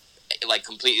that he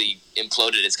completely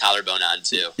imploded his collarbone on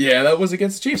too. Yeah, that was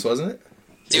against the Chiefs, wasn't it?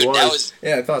 Dude, that was.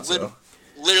 Yeah, I thought so.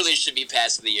 Literally should be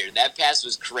pass of the year. That pass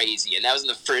was crazy, and that was in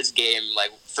the first game,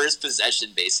 first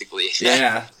possession, basically.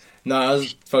 Yeah. No,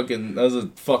 that was a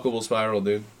fuckable spiral,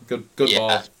 dude. Good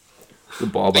ball.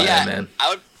 Good ball by that man.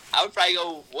 I would probably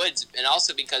go Woods, and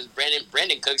also because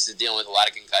Brandon Cooks is dealing with a lot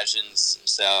of concussions,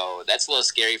 so that's a little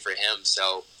scary for him.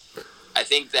 So I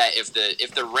think that if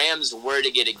the Rams were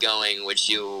to get it going, which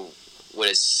you would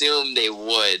assume they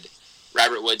would,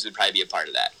 Robert Woods would probably be a part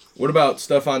of that. What about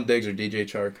Stephon Diggs or DJ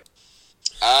Chark?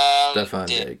 Stephon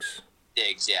Diggs.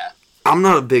 Diggs, yeah. I'm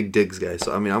not a big Diggs guy,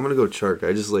 so I mean, I'm gonna go Chark.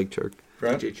 I just like Chark.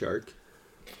 Right? DJ Chark.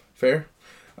 Fair.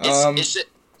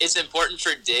 It's important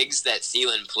for Diggs that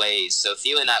Thielen plays. So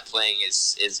Thielen not playing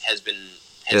has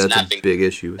That's not a been big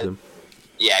issue with him.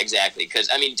 Yeah, exactly. Because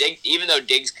I mean, even though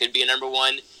Diggs could be a number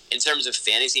one in terms of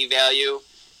fantasy value,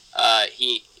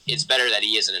 it's better that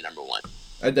he isn't a number one.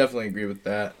 I definitely agree with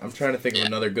that. I'm trying to think of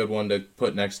another good one to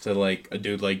put next to like a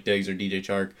dude like Diggs or DJ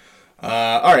Chark.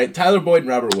 All right, Tyler Boyd and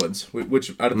Robert Woods.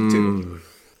 Which out of the two?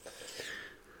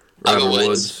 I'll go Robert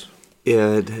Woods.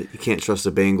 Yeah, you can't trust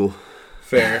a Bengal.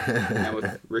 Fair. Now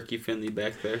with Ricky Finley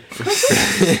back there.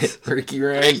 Ricky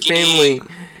Ryan Finley.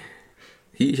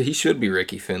 He should be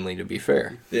Ricky Finley, to be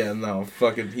fair. Yeah, no,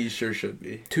 fucking, he sure should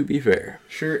be. To be fair.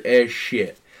 Sure as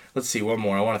shit. Let's see, one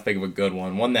more. I want to think of a good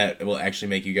one. One that will actually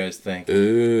make you guys think.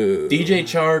 Ooh. DJ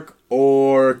Chark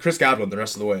or Chris Godwin the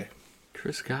rest of the way.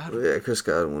 Chris Godwin. Yeah, Chris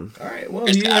Godwin. All right, well,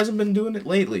 he hasn't been doing it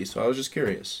lately, so I was just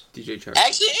curious. DJ Chark.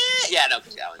 Actually, yeah, no,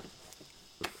 Chris Godwin.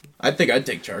 I think I'd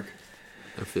take Chark.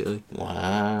 I feel like.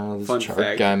 Wow, this Fun Chark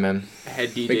fact. guy, man. I had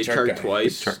DJ Big Chark Chark guy.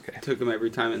 twice. Big Chark guy. Took him every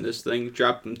time in this thing.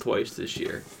 Dropped him twice this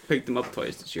year. Picked him up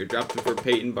twice this year. Dropped him for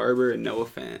Peyton Barber and Noah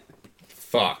Fant.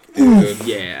 Fuck, dude.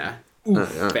 Yeah.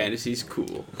 Fantasy's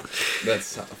cool.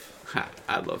 That's tough. Ha,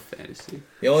 I love fantasy.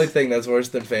 The only thing that's worse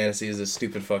than fantasy is this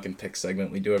stupid fucking pick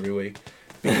segment we do every week.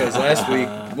 Because last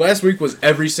week was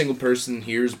every single person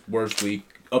here's worst week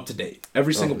up to date.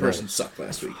 Every single person sucked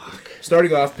last week.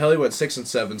 Starting off, Pelly went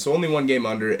 6-7, so only one game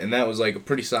under, and that was like a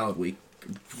pretty solid week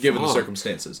given the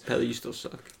circumstances. Pelly, you still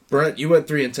suck. Brent, you went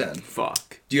 3-10.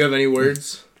 Fuck. Do you have any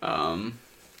words?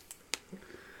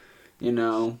 You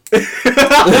know,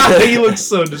 He looks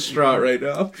so distraught right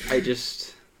now. I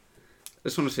just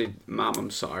want to say, Mom,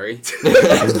 I'm sorry.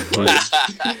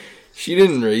 But She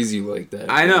didn't raise you like that.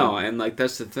 I know, and like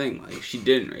that's the thing. Like she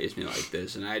didn't raise me like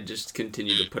this, and I just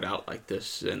continue to put out like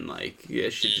this, and like yeah,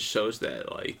 she just shows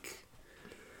that like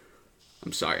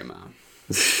I'm sorry, Mom.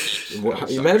 Wow,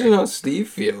 sorry. imagine how Steve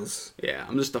feels. Yeah,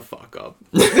 I'm just a fuck up.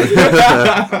 Just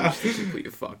a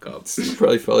complete fuck up. Steve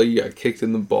probably felt like you got kicked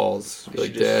in the balls. I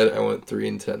Like, should just- Dad, I went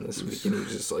 3-10 this week, and he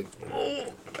was just like,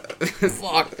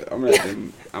 Fuck. I'm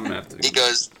gonna have to. He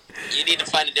goes, you need to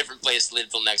find a different place to live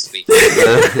till next week.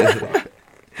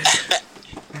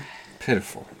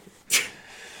 pitiful.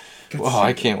 Wow,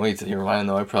 I can't wait to hear mine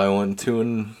though. I probably went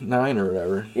 2-9 or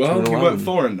whatever. Well, 2-11. you went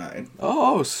 4-9.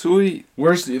 Oh, sweet.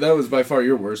 Worst. That was by far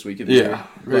your worst week of the year.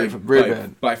 very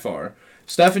bad. By far.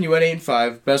 Stefan, you went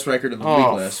 8-5. Best record of the week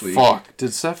Oh, last week. fuck.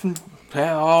 Did Stephen...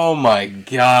 Oh, my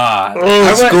God.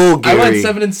 Let's go, I went Gary.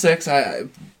 7-6. I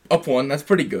up one. That's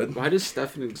pretty good. Why does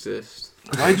Stefan exist?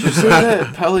 Why'd you say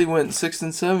that? Pelly went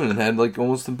 6-7 and had, like,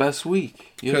 almost the best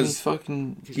week. You have me 'Cause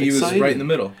fucking He was excited. right in the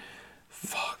middle.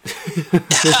 Fuck. Dude,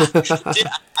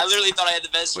 I literally thought I had the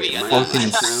best week. I Wait, thought-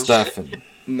 Fucking Stephen.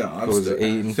 No, I'm Goes still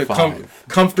 8-5.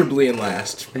 Comfortably in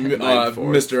last. 9-4.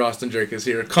 Mr. Austin Drake is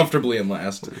here, comfortably in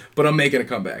last, but I'm making a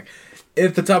comeback.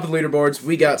 At the top of the leaderboards,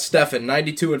 we got Stefan,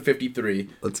 92-53.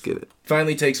 Let's get it.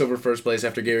 Finally takes over first place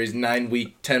after Gary's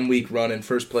 9-week, 10-week run in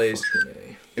first place.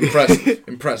 Impressive,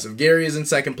 impressive. Gary is in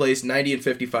second place,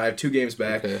 90-55, 2 games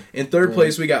back. Okay. In third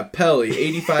place, we got Pelly,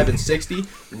 85-60,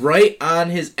 right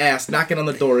on his ass, knocking on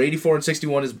the door.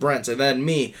 84-61 is Brent's, and then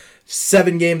me,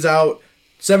 7 games out,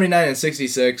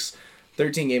 79-66.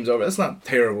 13 games over. That's not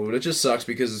terrible, but it just sucks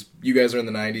because you guys are in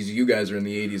the 90s, you guys are in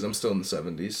the 80s. I'm still in the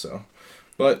 70s, so.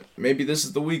 But maybe this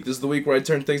is the week. This is the week where I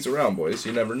turn things around, boys.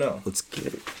 You never know. Let's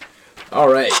get it.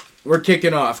 All right, we're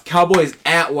kicking off. Cowboys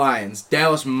at Lions.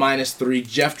 Dallas -3.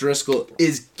 Jeff Driscoll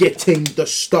is getting the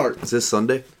start. Is this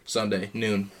Sunday? Sunday,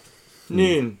 noon.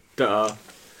 The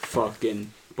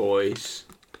fucking boys.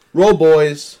 Roll,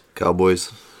 boys.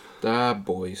 Cowboys. Ah,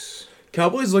 boys.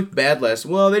 Cowboys looked bad last.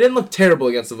 Well, they didn't look terrible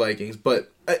against the Vikings,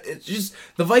 but it's just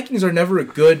the Vikings are never a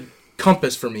good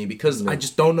compass for me because I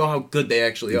just don't know how good they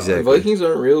actually are. The Exactly. Vikings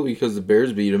aren't real because the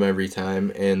Bears beat them every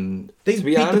time, and They to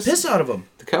be beat honest, the piss out of them.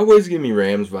 the Cowboys give me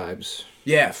Rams vibes.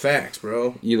 Yeah, facts,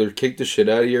 bro. Either kick the shit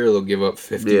out of you or they'll give up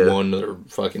 51 to their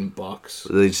fucking Bucks.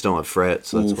 They just don't have Frat,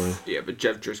 so that's Oof. why. Yeah, but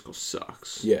Jeff Driscoll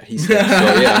sucks. Yeah, he's so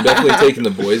yeah, I'm definitely taking the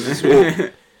boys this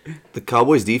week. The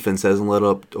Cowboys defense hasn't let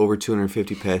up over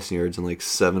 250 passing yards in like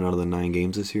 7 out of the 9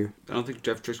 games this year. I don't think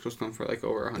Jeff Driscoll's gone for like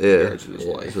over 100 Yeah, yards in his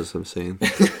that's life. what I'm saying.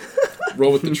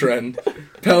 Roll with the trend.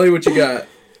 Pelly, what you got?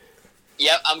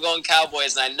 Yep, I'm going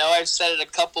Cowboys. And I know I've said it a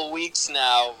couple weeks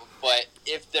now, but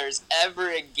if there's ever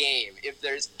a game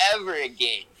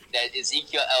that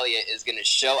Ezekiel Elliott is going to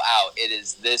show out, it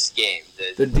is this game.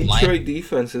 The Detroit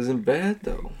defense isn't bad,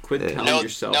 though. Quit telling No,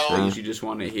 yourself no. things you just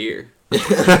want to hear. No,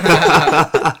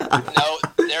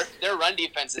 their run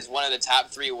defense is one of the top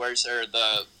 3 worst, or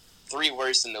the 3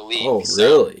 worst in the league. Oh, So-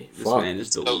 really? This Fuck. man is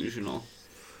delusional.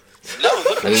 No,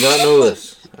 look I did not know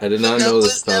this. I did not know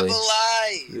this, never Pelly.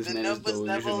 lie. This The man is numbers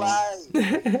never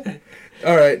delusional. lie.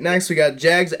 All right, next we got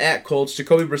Jags at Colts.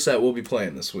 Jacoby Brissett will be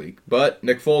playing this week, but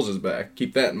Nick Foles is back.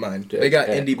 Keep that in mind. They got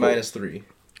Jags at Indy Colts. -3.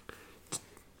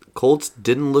 Colts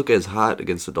didn't look as hot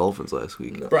against the Dolphins last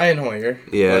week. Brian Hoyer.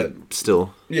 Yeah, but,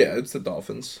 still. yeah, it's the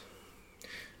Dolphins.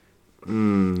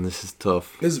 This is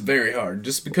tough. This is very hard.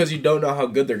 Just because you don't know how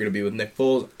good they're going to be with Nick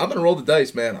Foles, I'm going to roll the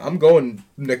dice, man. I'm going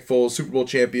Nick Foles, Super Bowl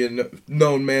champion,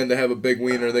 known man to have a big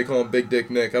wiener. They call him Big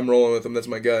Dick Nick. I'm rolling with him. That's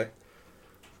my guy.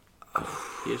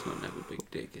 He is not have a big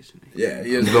dick, isn't he? Yeah,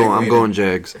 he is. I'm going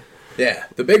Jags. Yeah,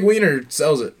 the big wiener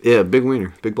sells it. Yeah, big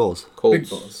wiener, big balls. Colts. Big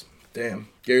balls. Damn.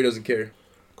 Gary doesn't care.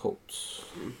 Colts.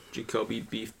 Jacoby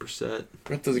Beef Brissett.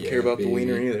 Brett doesn't Yeah, care about the baby.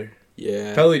 wiener either.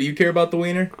 Yeah. Pelly, do you care about the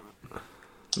wiener?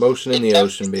 Motion in the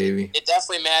ocean, baby. It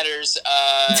definitely matters.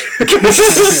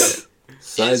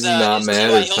 Size is does not T.Y.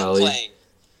 matter, Hilton Pelly. playing?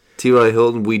 T.Y.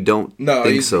 Hilton, we don't No,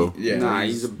 think he's, so. Yeah, Nah,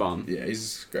 he's a bum. Yeah, he's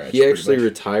scratched. He actually pretty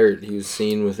much. retired. He was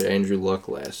seen with Andrew Luck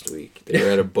last week. They were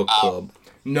at a book club.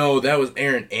 No, that was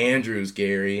Aaron Andrews,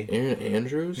 Gary. Aaron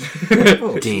Andrews?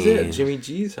 Oh, he's Damn. at Jimmy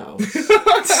G's house. They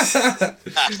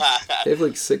have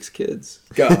like 6 kids.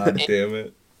 God damn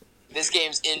it. This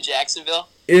game's in Jacksonville.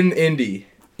 In Indy,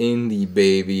 Indy,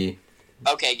 baby.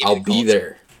 Okay, give me I'll the be Colts.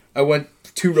 there. I went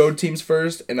 2 road teams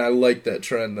first, and I like that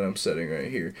trend that I'm setting right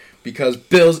here. Because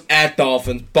Bills at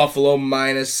Dolphins, Buffalo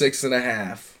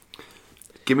 -6.5.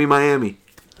 Give me Miami.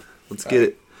 Let's get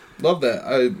it. Love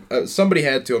that. Somebody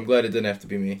had to. I'm glad it didn't have to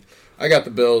be me. I got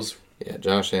the Bills. Yeah,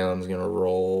 Josh Allen's going to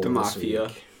roll. The this Mafia.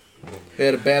 week. They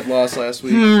had a bad loss last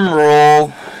week.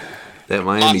 Roll. That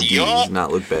Miami D Mafia. does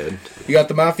not look bad. You got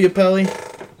the Mafia, Pelly?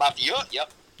 Mafia,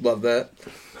 yep. Love that.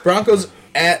 Broncos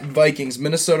at Vikings,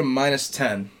 Minnesota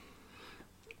 -10.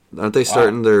 Aren't they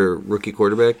starting their rookie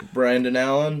quarterback Brandon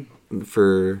Allen.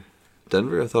 for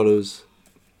Denver? I thought it was.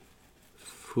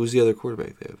 Who's the other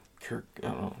quarterback they have? Kirk. I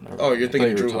don't know. Never Oh, mind. you're I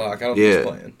thinking thought you Drew were Lock. I talking- don't think Yeah. he's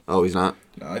playing. Oh, he's not?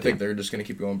 No, I think they're just going to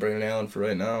keep going Brandon Allen for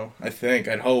right now. I think.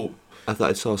 I'd hope. I thought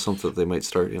I saw something that they might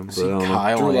start him, but Is I he don't know.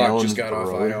 Kyle Drew Lock Allen's just got off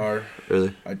brother? IR.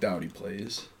 Really? I doubt he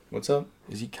plays. What's up?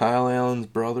 Is he Kyle Allen's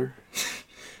brother?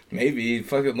 Maybe. He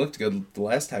fucking looked good the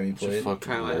last time he played. Fucking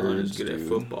Kyle Allen is nerds, good at dude.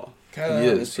 football. Kyle He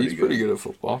Allen is. He's pretty good at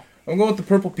football. I'm going with the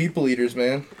Purple People Eaters,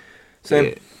 man. Same.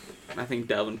 Yeah. I think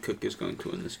Dalvin Cook is going to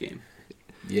win this game.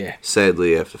 Yeah.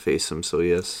 Sadly, I have to face him, so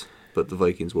yes. But the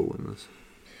Vikings will win this.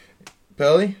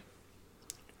 Pelly?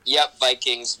 Yep,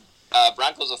 Vikings.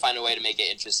 Broncos will find a way to make it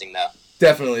interesting, though.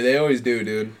 Definitely. They always do,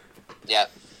 dude.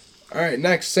 Yep. All right,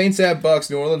 next. Saints at Bucks.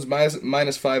 New Orleans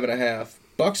 -5.5.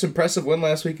 Bucks impressive win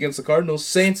last week against the Cardinals.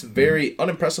 Saints very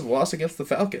unimpressive loss against the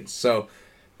Falcons. So,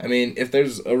 I mean, if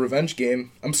there's a revenge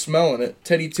game, I'm smelling it.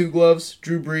 Teddy Two Gloves,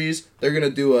 Drew Brees. They're gonna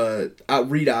do a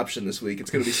read option this week.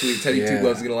 It's gonna be sweet. Teddy Two Yeah.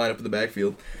 Gloves is gonna line up in the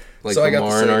backfield. Like So I got the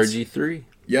Lamar and Saints. RG3.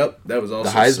 Yep, that was also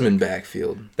The Heisman sick.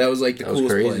 backfield. That was like the That was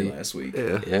coolest crazy. play last week.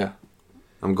 Yeah. Yeah.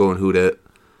 I'm going who dat.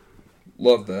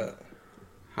 Love that.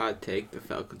 Hot take, the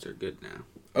Falcons are good now.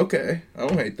 Okay, I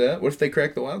don't hate that. What if they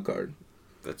crack the wild card?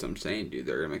 That's what I'm saying, dude.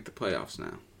 They're going to make the playoffs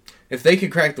now. If they can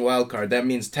crack the wild card, that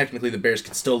means technically the Bears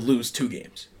can still lose 2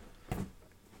 games.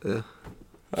 Yeah.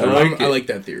 I like I it. like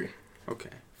that theory. Okay.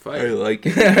 I Fight. like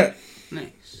it.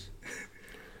 Nice.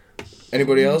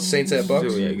 Anybody else? Saints at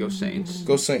Bucks? So, yeah, go Saints.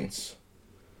 Go Saints.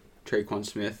 Traquan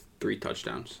Smith, 3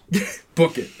 touchdowns.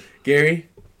 Book it. Gary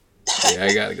Yeah,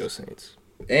 I gotta go Saints.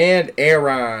 and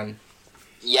Aaron.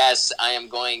 Yes, I am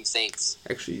going Saints.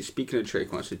 Actually, speaking of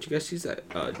Traquan, did you guys see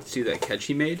that catch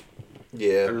he made?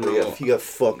 Yeah, I don't know. he got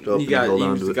fucked up He and held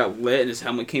on to it. got lit and his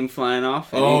helmet came flying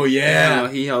off. and Oh, yeah.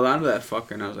 he held on to that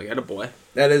fucker, and I was like, "Attaboy."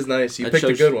 That is nice. You That picked a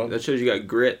shows- good one. That shows you got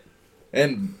grit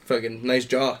And fucking nice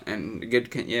jaw. and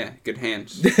good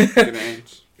hands. Good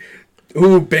hands.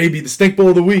 Ooh, baby, the stink bowl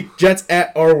of the week. Jets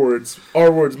at R-Words.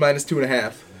 R-Words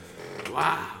 -2.5.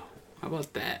 Wow. How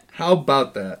about that? How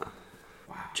about that?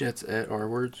 Jets at our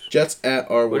words. Jets at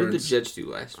What did the R-Words. Jets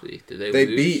do last week? Did they They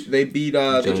lose? beat the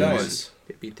Giants. Giants.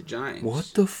 They beat the Giants.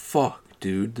 What the fuck,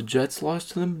 dude? The Jets lost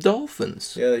to the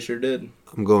Dolphins. Yeah, they sure did.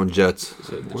 I'm going Jets.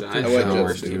 So the What the Giants hell, are the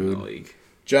worst dude? team in the league.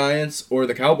 Giants or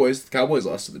the Cowboys. The Cowboys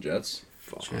lost to the Jets.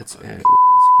 Fuck. Jets at Redskins.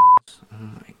 Oh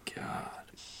my god.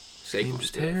 Saquon's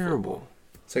Seems terrible.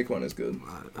 Saquon is good.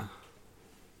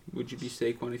 Would you be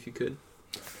Saquon if you could?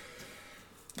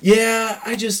 Yeah,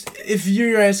 if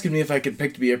you're asking me if I could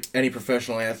pick to be any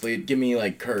professional athlete, give me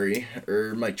like Curry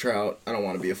or Mike Trout. I don't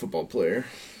want to be a football player.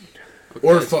 Okay,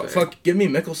 Or that's fair. give me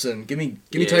Mickelson, give me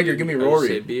Yeah, Tiger, give me I would Rory.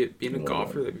 say being a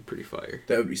golfer, that'd be pretty fire.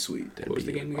 That would be sweet. What was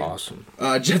the game again? Awesome.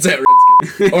 Jets at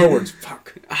Redskins. Onwards.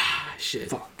 Fuck. Ah, shit.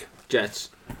 Fuck. Jets.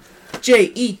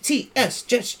 Jets,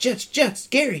 Jets,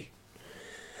 Gary.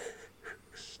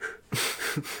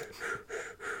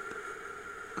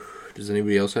 Does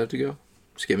anybody else have to go?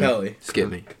 Skip me. Pelly. Skip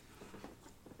me.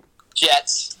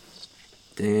 Jets.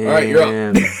 Damn. All right, you're up.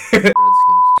 Redskins.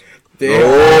 Damn.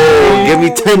 Oh, give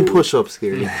me 10 push-ups,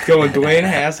 Gary. Going Dwayne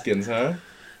Haskins, huh?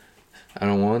 I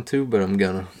don't want to, but I'm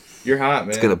gonna. You're hot, man.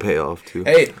 It's gonna pay off too.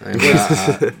 Hey, I'm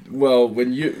not- well,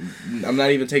 I'm not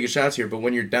even taking shots here, but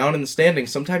when you're down in the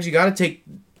standings, sometimes you got to take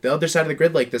the other side of the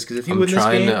grid like this, because if you win this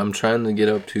game, I'm trying to get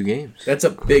up 2 games. that's a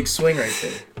big swing right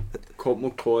there. Colt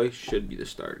McCoy should be the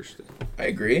starter still. I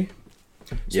agree.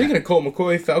 Speaking of Colt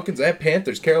McCoy, Falcons at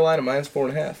Panthers, Carolina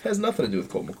 -4.5. Has nothing to do with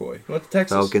Colt McCoy. He went to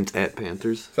Texas. Falcons at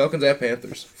Panthers. Falcons at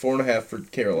Panthers, 4.5 for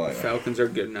Carolina. Falcons are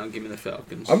good now. Give me the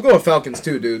Falcons. I'm going Falcons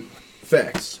too, dude.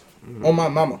 Facts. Oh my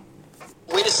mama.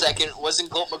 Wait a second. Wasn't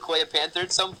Colt McCoy a Panther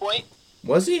at some point?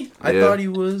 Was he? I Yeah, thought he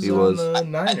was he on was. the I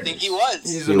Niners. think he was.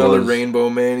 He's He another was. rainbow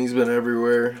man. He's been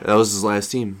everywhere. That was his last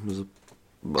team. It was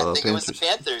I think it was the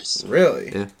Panthers. Panthers. Really?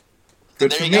 Yeah.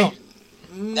 Good There for you me. go.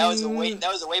 That was a way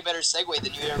better segue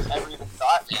than you ever even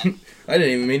thought, man. I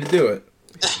didn't even mean to do it.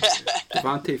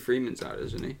 Devontae Freeman's out,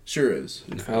 isn't he? Sure is.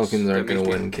 Falcons aren't That going to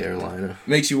makes me- win Carolina.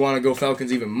 Makes you want to go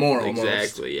Falcons even more, almost.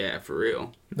 Exactly. Yeah, for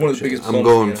real. One of the biggest. I'm bums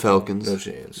going in the NFL. Falcons. No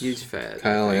chance. He's fat.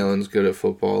 Kyle I think. Allen's good at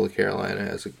football. Carolina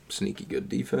has a sneaky good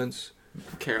defense.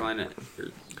 Carolina. Or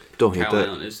Don't hate Kyle that.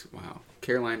 Allen is wow.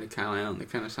 Carolina, Kyle Allen, they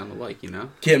kind of sound alike, you know.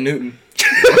 Cam Newton.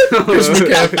 Chris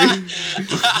McCaffrey.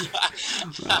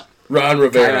 Ron Kyle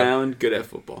Rivera. Allen, good at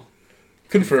football.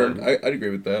 Confirmed. I'd agree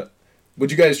with that.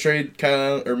 Would you guys trade Kyle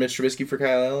Allen or Mitch Trubisky for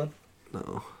Kyle Allen?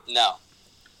 No. No.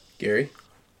 Gary?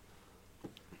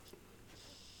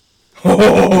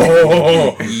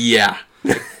 Oh, Yeah.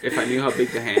 If I knew how big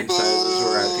the hand sizes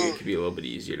were, I think it could be a little bit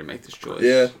easier to make this choice.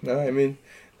 yeah. No, I mean,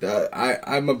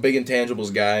 I'm a big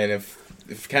intangibles guy, and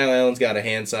if Kyle Allen's got a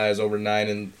hand size over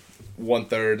 9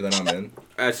 1/3, then I'm in.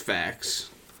 That's facts.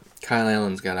 Kyle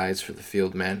Allen's got eyes for the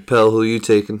field, man. Pell, who you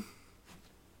taking?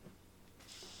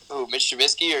 Ooh, Mitch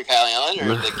Trubisky or Kyle Allen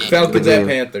or the game? Falcons The at game.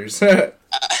 Panthers.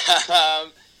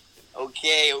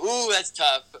 Okay. Ooh, that's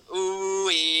tough.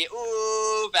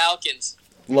 Ooh, Falcons.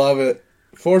 Love it.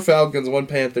 4 Falcons, 1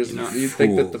 Panthers. You know, you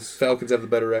think that the fools. Falcons have the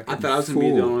better record? I thought I was gonna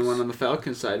be the only Fools. one on the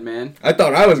Falcons side, man. I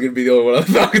thought I was going to be the only one on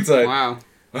the Falcons side. Wow.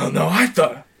 Oh, no, I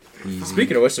thought. Easy,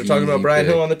 Speaking of which, they're talking about easy Brian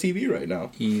pick. Hill on the TV right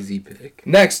now. Easy pick.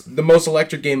 Next, the most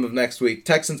electric game of next week.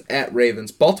 Texans at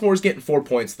Ravens. Baltimore's getting 4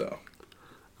 points, though.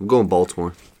 I'm going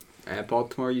Baltimore. At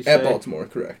Baltimore, you say? At Baltimore,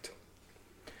 correct.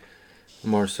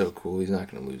 Lamar's so cool. He's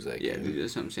not going to lose that Yeah, game. dude,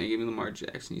 that's what I'm saying. Give me Lamar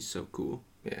Jackson. He's so cool.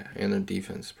 Yeah, and their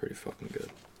defense is pretty fucking good.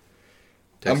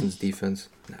 Texans defense,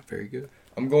 not very good.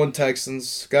 I'm going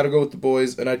Texans. Got to go with the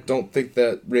boys, and I don't think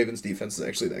that Ravens defense is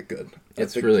actually that good. I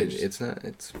It's think really, they just- it's not,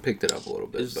 it's picked it up a little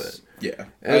bit, Is- but yeah.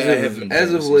 as I have them in of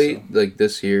fantasy, late, so. like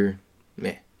this year,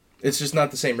 meh. It's just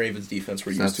not the same Ravens defense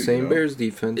we're It's used not to. the same you know? Bears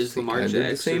defense. Is They Lamar kinda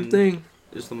did the same Jackson- thing.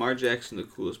 Is Lamar Jackson the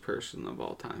coolest person of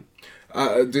all time?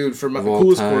 Dude, for my Of all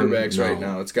coolest time, quarterbacks right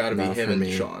no. now, it's got to be Not him for and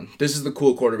me. Deshaun. This is the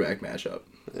cool quarterback matchup.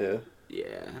 Yeah. Yeah.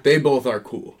 They both are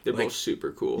cool. They're Like, both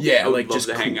super cool. Yeah, I would like, love just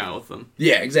to hang cool. out with them.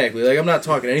 Yeah, exactly. Like, I'm not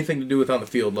talking anything to do with on the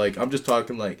field. Like, I'm just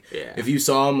talking, like, Yeah. if you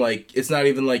saw them, like, it's not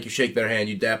even like you shake their hand,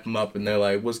 you dap them up, and they're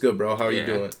like, what's good, bro? How are you Yeah.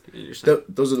 doing? And you're just like,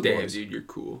 Those are the damn, boys. dude, you're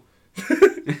cool.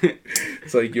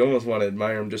 It's like, you almost want to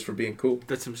admire them just for being cool.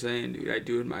 That's what I'm saying, dude. I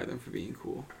do admire them for being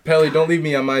cool. Pelly, don't leave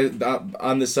me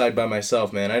on this side by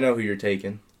myself, man. I know who you're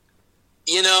taking.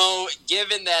 You know,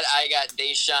 given that I got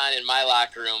Deshaun in my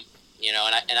locker room, you know,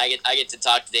 and I get to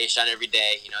talk to Deshaun every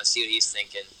day, you know, see what he's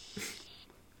thinking.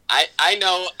 I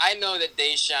know that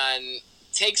Deshaun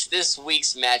takes this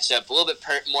week's matchup a little bit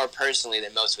more personally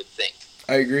than most would think.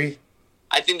 I agree.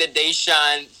 I think that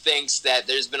Deshaun thinks that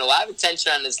there's been a lot of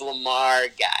attention on this Lamar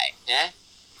guy.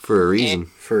 For a reason.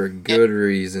 For a good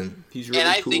reason. He's really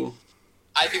I cool. think-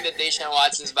 I think that Deshaun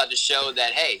Watson's about to show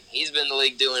that, hey, he's been in the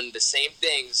league doing the same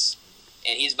things,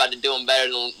 and he's about to do them better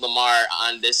than Lamar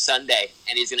on this Sunday,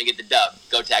 and he's going to get the dub.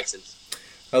 Go Texans.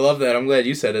 I love that. I'm glad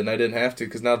you said it and I didn't have to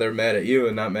because now they're mad at you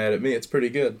and not mad at me. It's pretty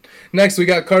good. Next, we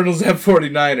got Cardinals at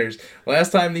 49ers.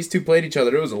 Last time these two played each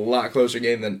other, it was a lot closer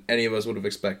game than any of us would have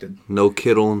expected. No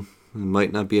Kittle. And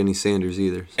might not be any Sanders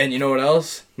either. And you know what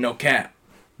else? No cap.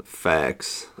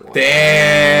 Facts.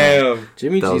 Damn.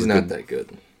 Jimmy That G's was not good. that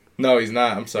good. No, he's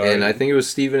not. I'm sorry. And I think it was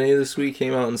Stephen A. this week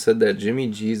came out and said that Jimmy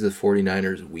G's the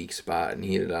 49ers' weak spot, and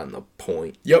he hit it on the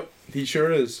point. Yep, he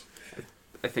sure is.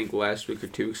 I think last week or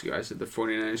 2 weeks ago I said the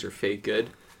 49ers are fake good.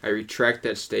 I retract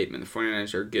that statement. The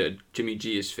 49ers are good. Jimmy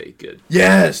G is fake good.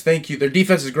 Yes, thank you. Their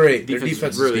defense is great. Their Defense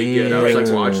defense is really good. I was Damn.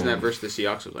 like watching that versus the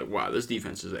Seahawks. I was like, wow, this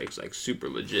defense is like super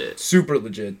legit. super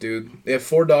legit, dude. They have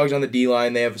 4 dogs on the D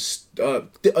line. They have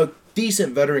a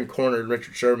decent veteran corner in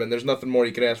Richard Sherman. There's nothing more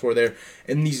you can ask for there.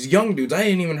 And these young dudes, I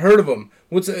hadn't even heard of them.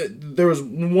 There was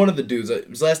one of the dudes.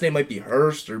 His last name might be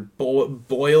Hurst or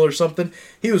Boyle or something.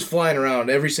 He was flying around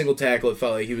every single tackle. It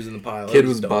felt like he was in the pile. Kid That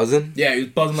was dope. buzzing. Yeah, he was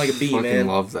buzzing like a bee, Fucking man.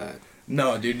 love that.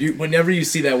 No, dude. Whenever you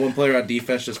see that one player on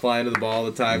defense just flying to the ball all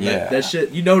the time, Yeah. that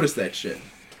shit, you notice that shit.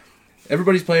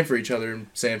 Everybody's playing for each other in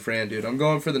San Fran, dude. I'm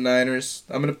going for the Niners.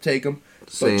 I'm going to take them.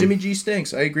 Same. But Jimmy G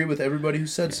stinks. I agree with everybody who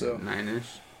said so.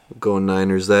 Niners. Going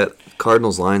Niners. That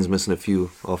Cardinals line's missing a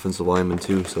few offensive linemen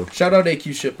too. So Shout out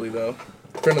AQ Shipley, though.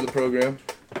 Friend of the program.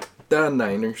 The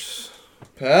Niners.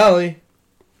 Pally.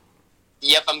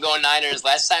 Yep, I'm going Niners.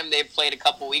 Last time they played a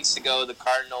couple weeks ago, the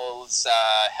Cardinals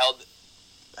held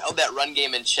that run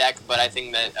game in check, but I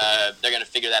think that they're going to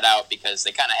figure that out because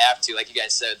they kind of have to, like you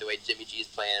guys said, the way Jimmy G is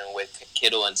playing with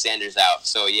Kittle and Sanders out.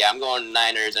 So, yeah, I'm going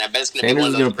Niners, and I bet it's going to be Sanders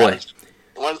one is of gonna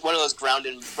those one of those ground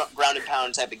and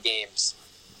pound type of games.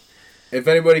 If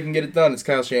anybody can get it done, it's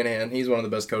Kyle Shanahan. He's one of the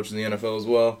best coaches in the NFL as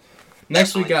well.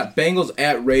 Next, we got Bengals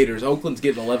at Raiders. Oakland's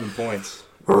getting 11 points.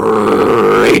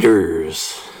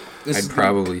 Raiders. This I'd is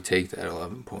probably take that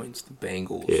 11 points. The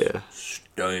Bengals. Yeah.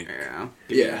 Stink. Yeah.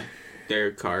 Yeah.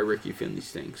 Derek Carr, Ricky Finley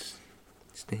stinks.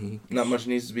 Stink. Not much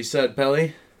needs to be said.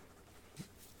 Pelly?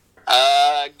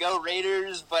 Go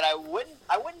Raiders, but I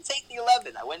wouldn't take the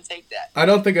 11. I wouldn't take that. I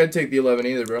don't think I'd take the 11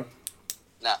 either, bro.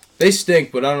 No. They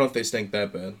stink, but I don't know if they stink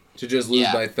that bad. To just lose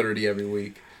Yeah. by 30 every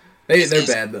week. They're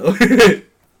bad, though.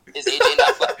 Is AJ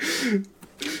not playing?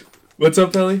 What's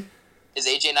up, Pelly? Is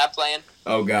AJ not playing?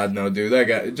 Oh, God, no, dude. That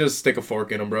guy, just stick a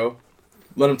fork in him, bro.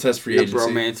 Let him test free The agency.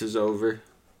 bromance is over.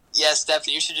 Yeah, Steph,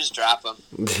 you should just drop him.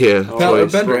 Yeah. Tyler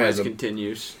Twice. Bender Bromance has him.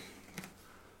 continues.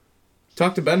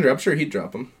 Talk to Bender. I'm sure he'd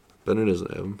drop him. Bender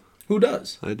doesn't have him. Who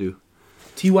does? I do.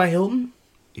 T.Y. Hilton?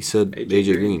 He said AJ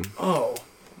AJ Green. Green. Oh.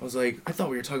 I was like, I thought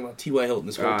we were talking about T.Y. Hilton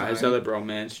this whole time. His other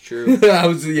bromance, true.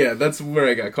 Yeah, that's where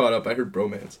I got caught up. I heard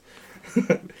bromance.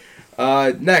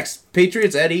 Next,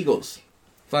 Patriots at Eagles.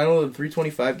 Final of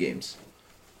 325 games.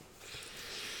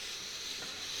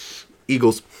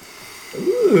 Eagles.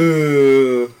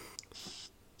 Ooh.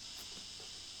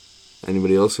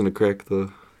 Anybody else gonna crack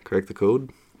the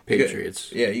code?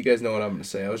 Patriots. Yeah, you guys know what I'm going to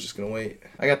say. I was just going to wait.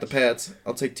 I got the Pats.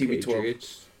 I'll take TB12.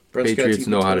 Patriots. Brent's got Patriots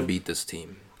know how to TB12. beat this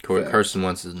team. Facts. Carson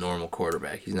Wentz is a normal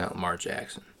quarterback. He's not Lamar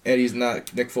Jackson. And he's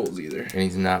not Nick Foles either. And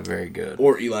he's not very good.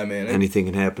 Or Eli Manning. Anything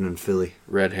can happen in Philly.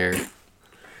 Red hair.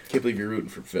 Can't believe you're rooting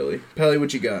for Philly. Pelly,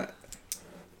 what you got?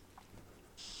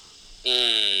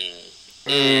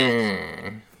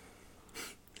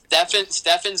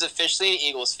 Stefan's officially an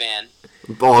Eagles fan.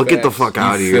 Oh, get the Facts. fuck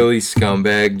out of You here. Philly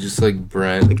scumbag, just like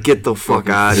Brent. Get the fuck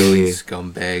Fucking out of Philly here.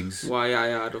 scumbags. Why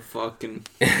I oughta fucking.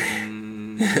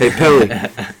 Hey, Pelly.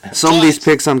 Some of these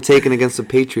picks I'm taking against the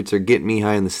Patriots are getting me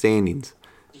high in the standings.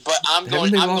 But I'm Haven't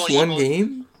going. they I'm lost going one Eagles.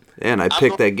 game? And I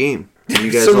picked that game.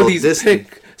 You guys Some all of these dissed me.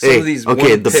 pick. Some Hey, of these okay,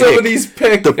 one the pick. Some of these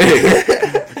pick. The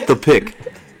pick. The pick.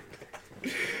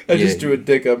 I just Yeah. drew a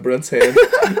dick on Brent's hand.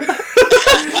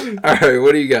 All right,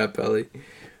 what do you got, Pelly?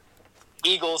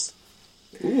 Eagles.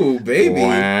 Ooh, baby.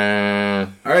 Wow.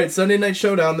 All right, Sunday Night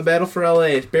Showdown, the battle for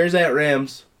LA. Bears at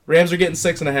Rams. Rams are getting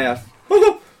 6.5.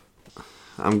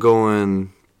 I'm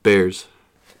going Bears.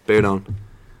 Bear down.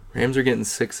 Rams are getting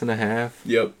 6.5.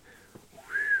 Yep.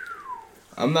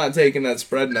 I'm not taking that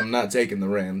spread, and I'm not taking the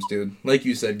Rams, dude. Like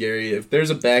you said, Gary, if there's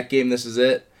a back game, this is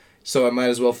it. So I might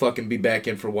as well fucking be back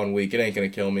in for 1 week. It ain't gonna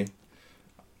kill me.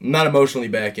 I'm not emotionally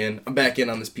back in. I'm back in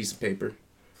on this piece of paper.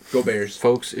 Go Bears.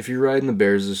 Folks, if you're riding the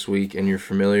Bears this week and you're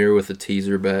familiar with a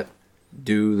teaser bet,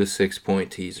 do the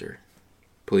 6-point teaser.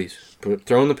 Please.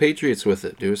 Throw in the Patriots with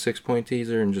it. Do a 6-point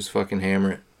teaser and just fucking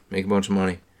hammer it. Make a bunch of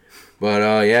money.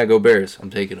 But, yeah, go Bears. I'm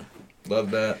taking them.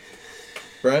 Love that.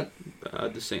 Brent?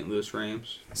 The St. Louis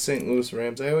Rams. St. Louis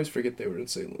Rams. I always forget they were in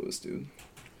St. Louis, dude.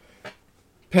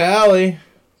 Pally.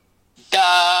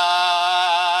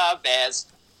 Bears.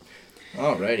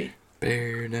 Alrighty.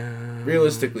 Bear down.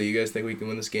 Realistically, you guys think we can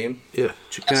win this game? Yeah.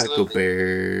 Chicago Absolutely.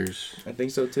 Bears. I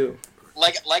think so too.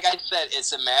 Like I said,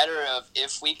 it's a matter of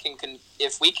if we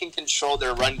can control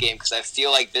their run game, because I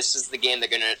feel like this is the game they're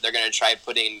gonna try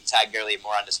putting Todd Gurley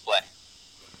more on display.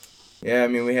 Yeah, I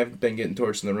mean, we have been getting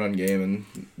torched in the run game, and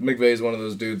McVay's one of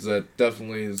those dudes that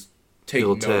definitely is taking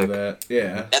He'll note of attack. that.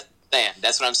 Yeah. That's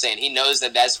That's what I'm saying. He knows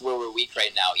that that's where we're weak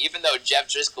right now. Even though Jeff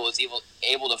Driscoll is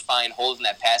able to find holes in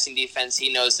that passing defense,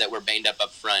 he knows that we're banged up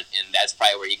front, and that's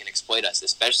probably where he can exploit us.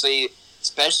 Especially,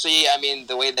 I mean,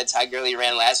 the way that Ty Gurley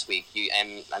ran last week.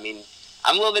 I'm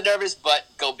a little bit nervous, but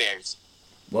go Bears.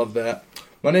 Love that.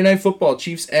 Monday Night Football,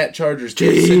 Chiefs at Chargers.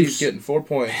 Kansas City's getting 4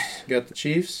 points. You got the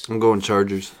Chiefs? I'm going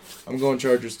Chargers. I'm going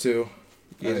Chargers, too.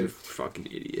 You guys are fucking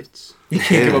idiots. You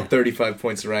can't give up 35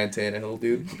 points to Ryan Tannehill,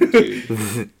 dude.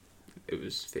 Dude, it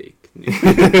was fake news.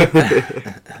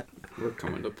 We're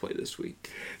coming to play this week.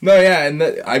 No, yeah, and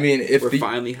if we're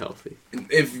finally healthy.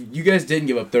 If you guys didn't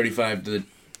give up 35 to the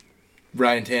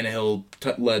Ryan Tannehill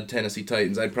led Tennessee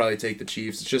Titans, I'd probably take the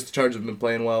Chiefs. It's just the Chargers have been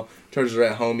playing well. Chargers are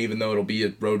at home, even though it'll be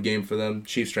a road game for them.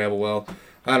 Chiefs travel well.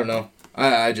 I don't know.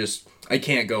 I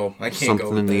can't go. I can't Something go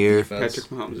with in that the air. defense.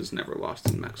 Patrick Mahomes has never lost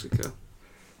in Mexico.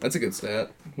 That's a good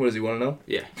stat. What does he want to know?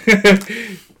 Yeah.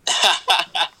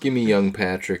 Give me young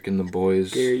Patrick and the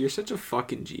boys. Gary, you're such a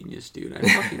fucking genius, dude. I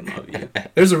fucking love you.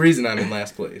 There's a reason I'm in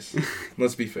last place.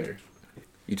 Let's be fair.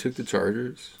 You took the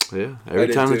Chargers? Yeah, I every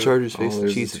did time the too. Chargers face the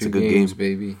there's Chiefs, the it's a two good games,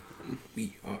 game. baby.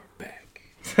 We are back.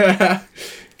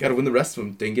 Gotta win the rest of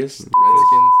them, dingus.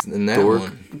 Redskins in that Dork.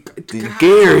 one.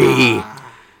 Gary,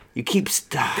 you keep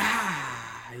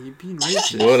You being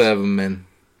racist. Whatever, man.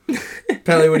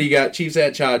 Pelly, what do you got? Chiefs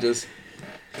at Chargers.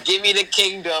 Give me the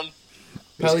kingdom.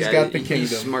 Pelly's got the He's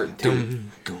kingdom. smart, too.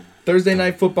 Thursday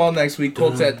Night Football next week.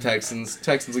 Colts at Texans.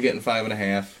 Texans are getting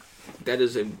 5.5. That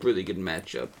is a really good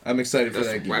matchup. I'm excited for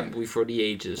That's that game. rivalry for the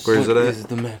ages. Where's it What at? is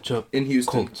the matchup? In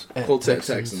Houston. Colts at at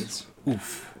Texans.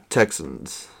 Oof.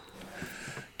 Texans.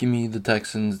 Give me the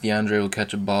Texans. DeAndre will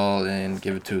catch a ball and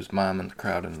give it to his mom in the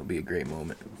crowd, and it'll be a great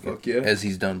moment. Fuck yeah. As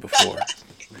he's done before.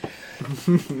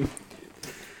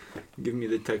 Give me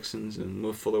the Texans, and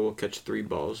Will Fuller will catch 3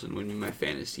 balls and win me my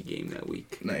fantasy game that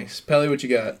week. Nice. Pelly, what you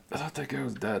got? I thought that guy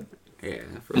was dead. Yeah,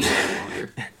 for a little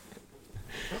longer.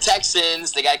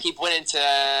 Texans, they got to keep winning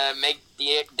to make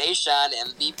Deshaun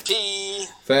MVP.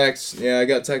 Facts. Yeah, I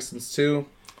got Texans too.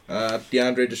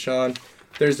 DeAndre Deshaun.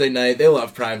 Thursday night. They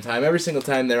love primetime. Every single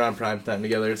time they're on primetime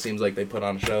together, it seems like they put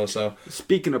on a show. So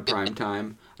Speaking of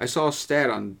primetime, I saw a stat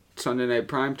on Sunday Night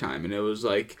Primetime, and it was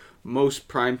like most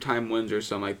primetime wins or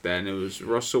something like that. And it was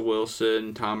Russell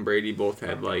Wilson, Tom Brady both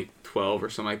had like 12 or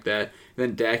something like that. And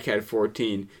then Dak had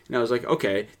 14. And I was like,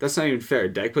 okay, that's not even fair.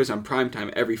 Dak plays on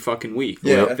primetime every fucking week.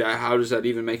 Yeah. Like, how does that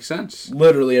even make sense?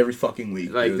 literally every fucking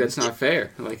week. Like, dude. that's not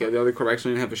fair. Like, the other quarterbacks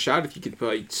don't even have a shot if you could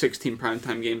play 16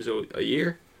 primetime games a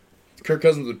year. Kirk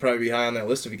Cousins would probably be high on that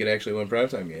list if he could actually win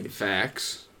primetime games.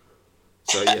 Facts.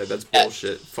 So, yeah, that's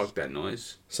bullshit. Fuck that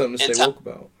noise. Something to And stay Tom- woke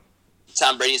about.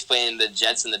 Tom Brady's playing the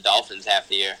Jets and the Dolphins half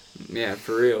the year. Yeah,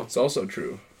 for real. It's also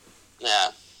true. Yeah.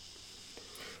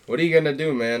 What are you gonna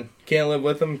do, man? Can't live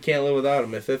with them. Can't live without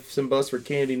them. If ifs and buts were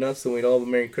candy nuts, then we'd all have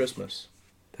a Merry Christmas.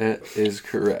 That is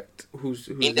correct. Who's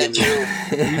the Ain't that true?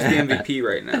 MVP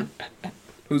right now?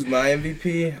 Who's my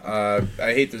MVP?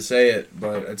 I hate to say it,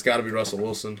 but it's got to be Russell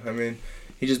Wilson. I mean,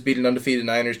 he just beat an undefeated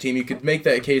Niners team. You could make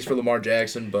that case for Lamar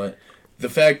Jackson, but the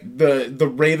fact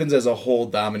the Ravens as a whole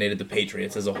dominated the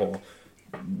Patriots as a whole.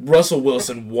 Russell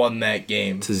Wilson won that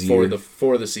game It's his for year. the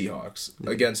Seahawks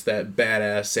against that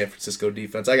badass San Francisco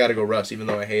defense. I got to go Russ, even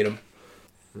though I hate him.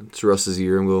 It's Russ's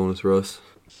year. I'm going with Russ.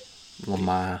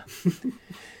 Lamar.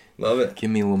 Love it. Give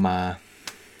me Lamar.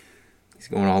 He's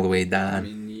going all the way I down.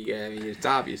 mean, it's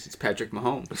obvious. It's Patrick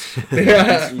Mahomes.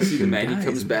 Yeah. You see the man, he Guys.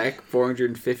 comes back,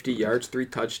 450 yards, 3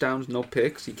 touchdowns, no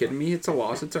picks. You kidding me? It's a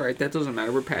loss. It's all right. That doesn't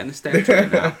matter. We're patting the stats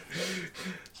right now.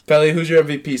 Pelly, who's your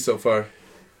MVP so far?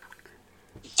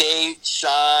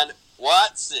 Deshaun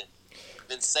Watson.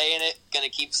 Been saying it, gonna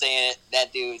keep saying it.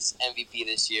 That dude's MVP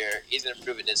this year. He's gonna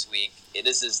prove it this week.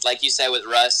 This is, like you said with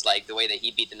Russ, like the way that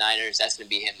he beat the Niners, that's gonna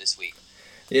be him this week.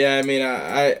 Yeah, I mean,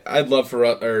 I'd love for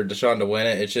Deshaun to win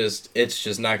it. It's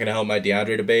just not going to help my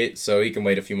DeAndre debate. So he can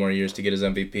wait a few more years to get his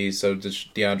MVP. So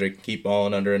DeAndre can keep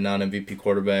balling under a non-MVP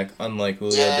quarterback, unlike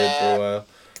Julio did for a while.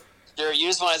 Sure, you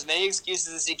just want as many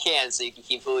excuses as you can so you can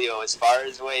keep Julio as far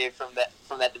away from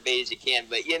that debate as you can.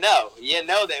 But you know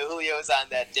that Julio's on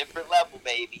that different level,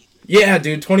 baby. Yeah,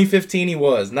 dude. 2015 he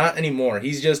was. Not anymore.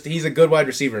 He's a good wide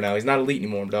receiver now. He's not elite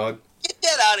anymore, dog. Get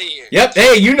that out of here. Yep.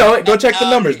 Hey, you know it. Go check the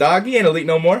numbers, dog. He ain't elite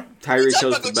no more. Tyreek Talk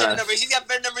Hill's about the go check the best. numbers. He's got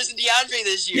better numbers than DeAndre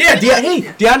this year. Yeah,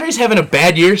 DeAndre's having a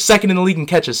bad year. Second in the league in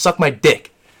catches. Suck my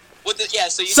dick.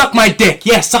 So you Suck my dick.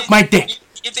 Yeah, suck my dick.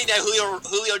 You think that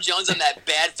Julio Jones on that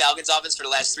bad Falcons offense for the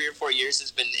last 3 or 4 years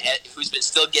who's been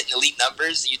still getting elite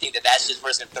numbers? You think that's just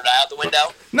where it's gonna throw that out the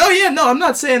window? No, I'm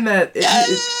not saying that.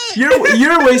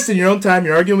 You're wasting your own time.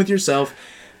 You're arguing with yourself.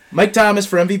 Mike Thomas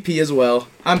for MVP as well.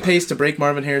 On pace to break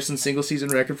Marvin Harrison's single-season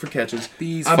record for catches.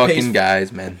 These On fucking pace-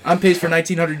 guys, man. On pace for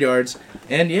 1,900 yards.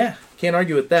 And yeah, can't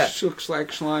argue with that. Looks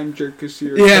like slime jerkus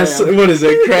here. Yes, what is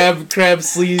it? Crab,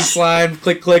 sleaze, slime,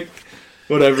 click, click.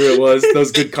 Whatever it was, those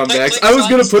good comebacks. click, I was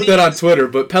going to slime, put that on Twitter,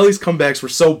 but Pelly's comebacks were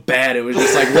so bad, it was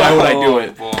just like, why would I do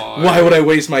it? Why would I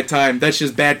waste my time? That's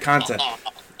just bad content.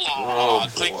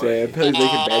 Click. Yeah, Pelly's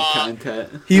making bad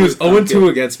content. He was 0-2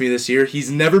 against me this year.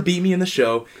 He's never beat me in the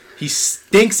show. He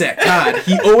stinks at COD.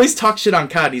 He always talks shit on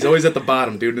COD. He's always at the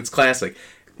bottom, dude. It's classic.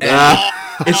 And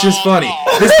it's just funny.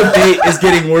 This debate is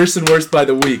getting worse and worse by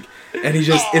the week. And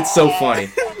it's so funny.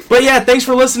 But yeah, thanks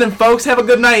for listening, folks. Have a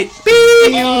good night.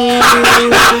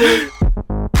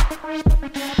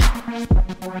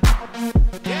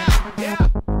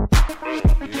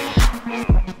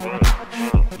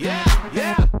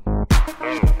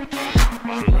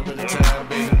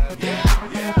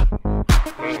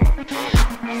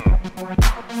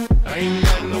 I ain't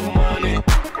got no money.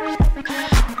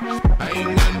 I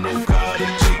ain't got no car to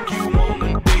take you on a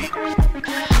date.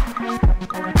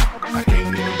 I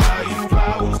can't even buy you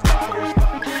flowers.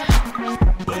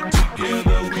 But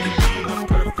together we can be the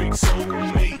perfect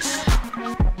soulmates.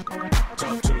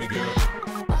 Talk to me, girl.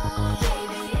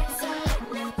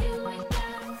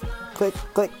 Click,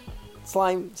 click,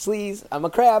 slime, sleaze. I'm a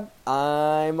crab.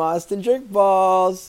 I'm Austin Jerkballs.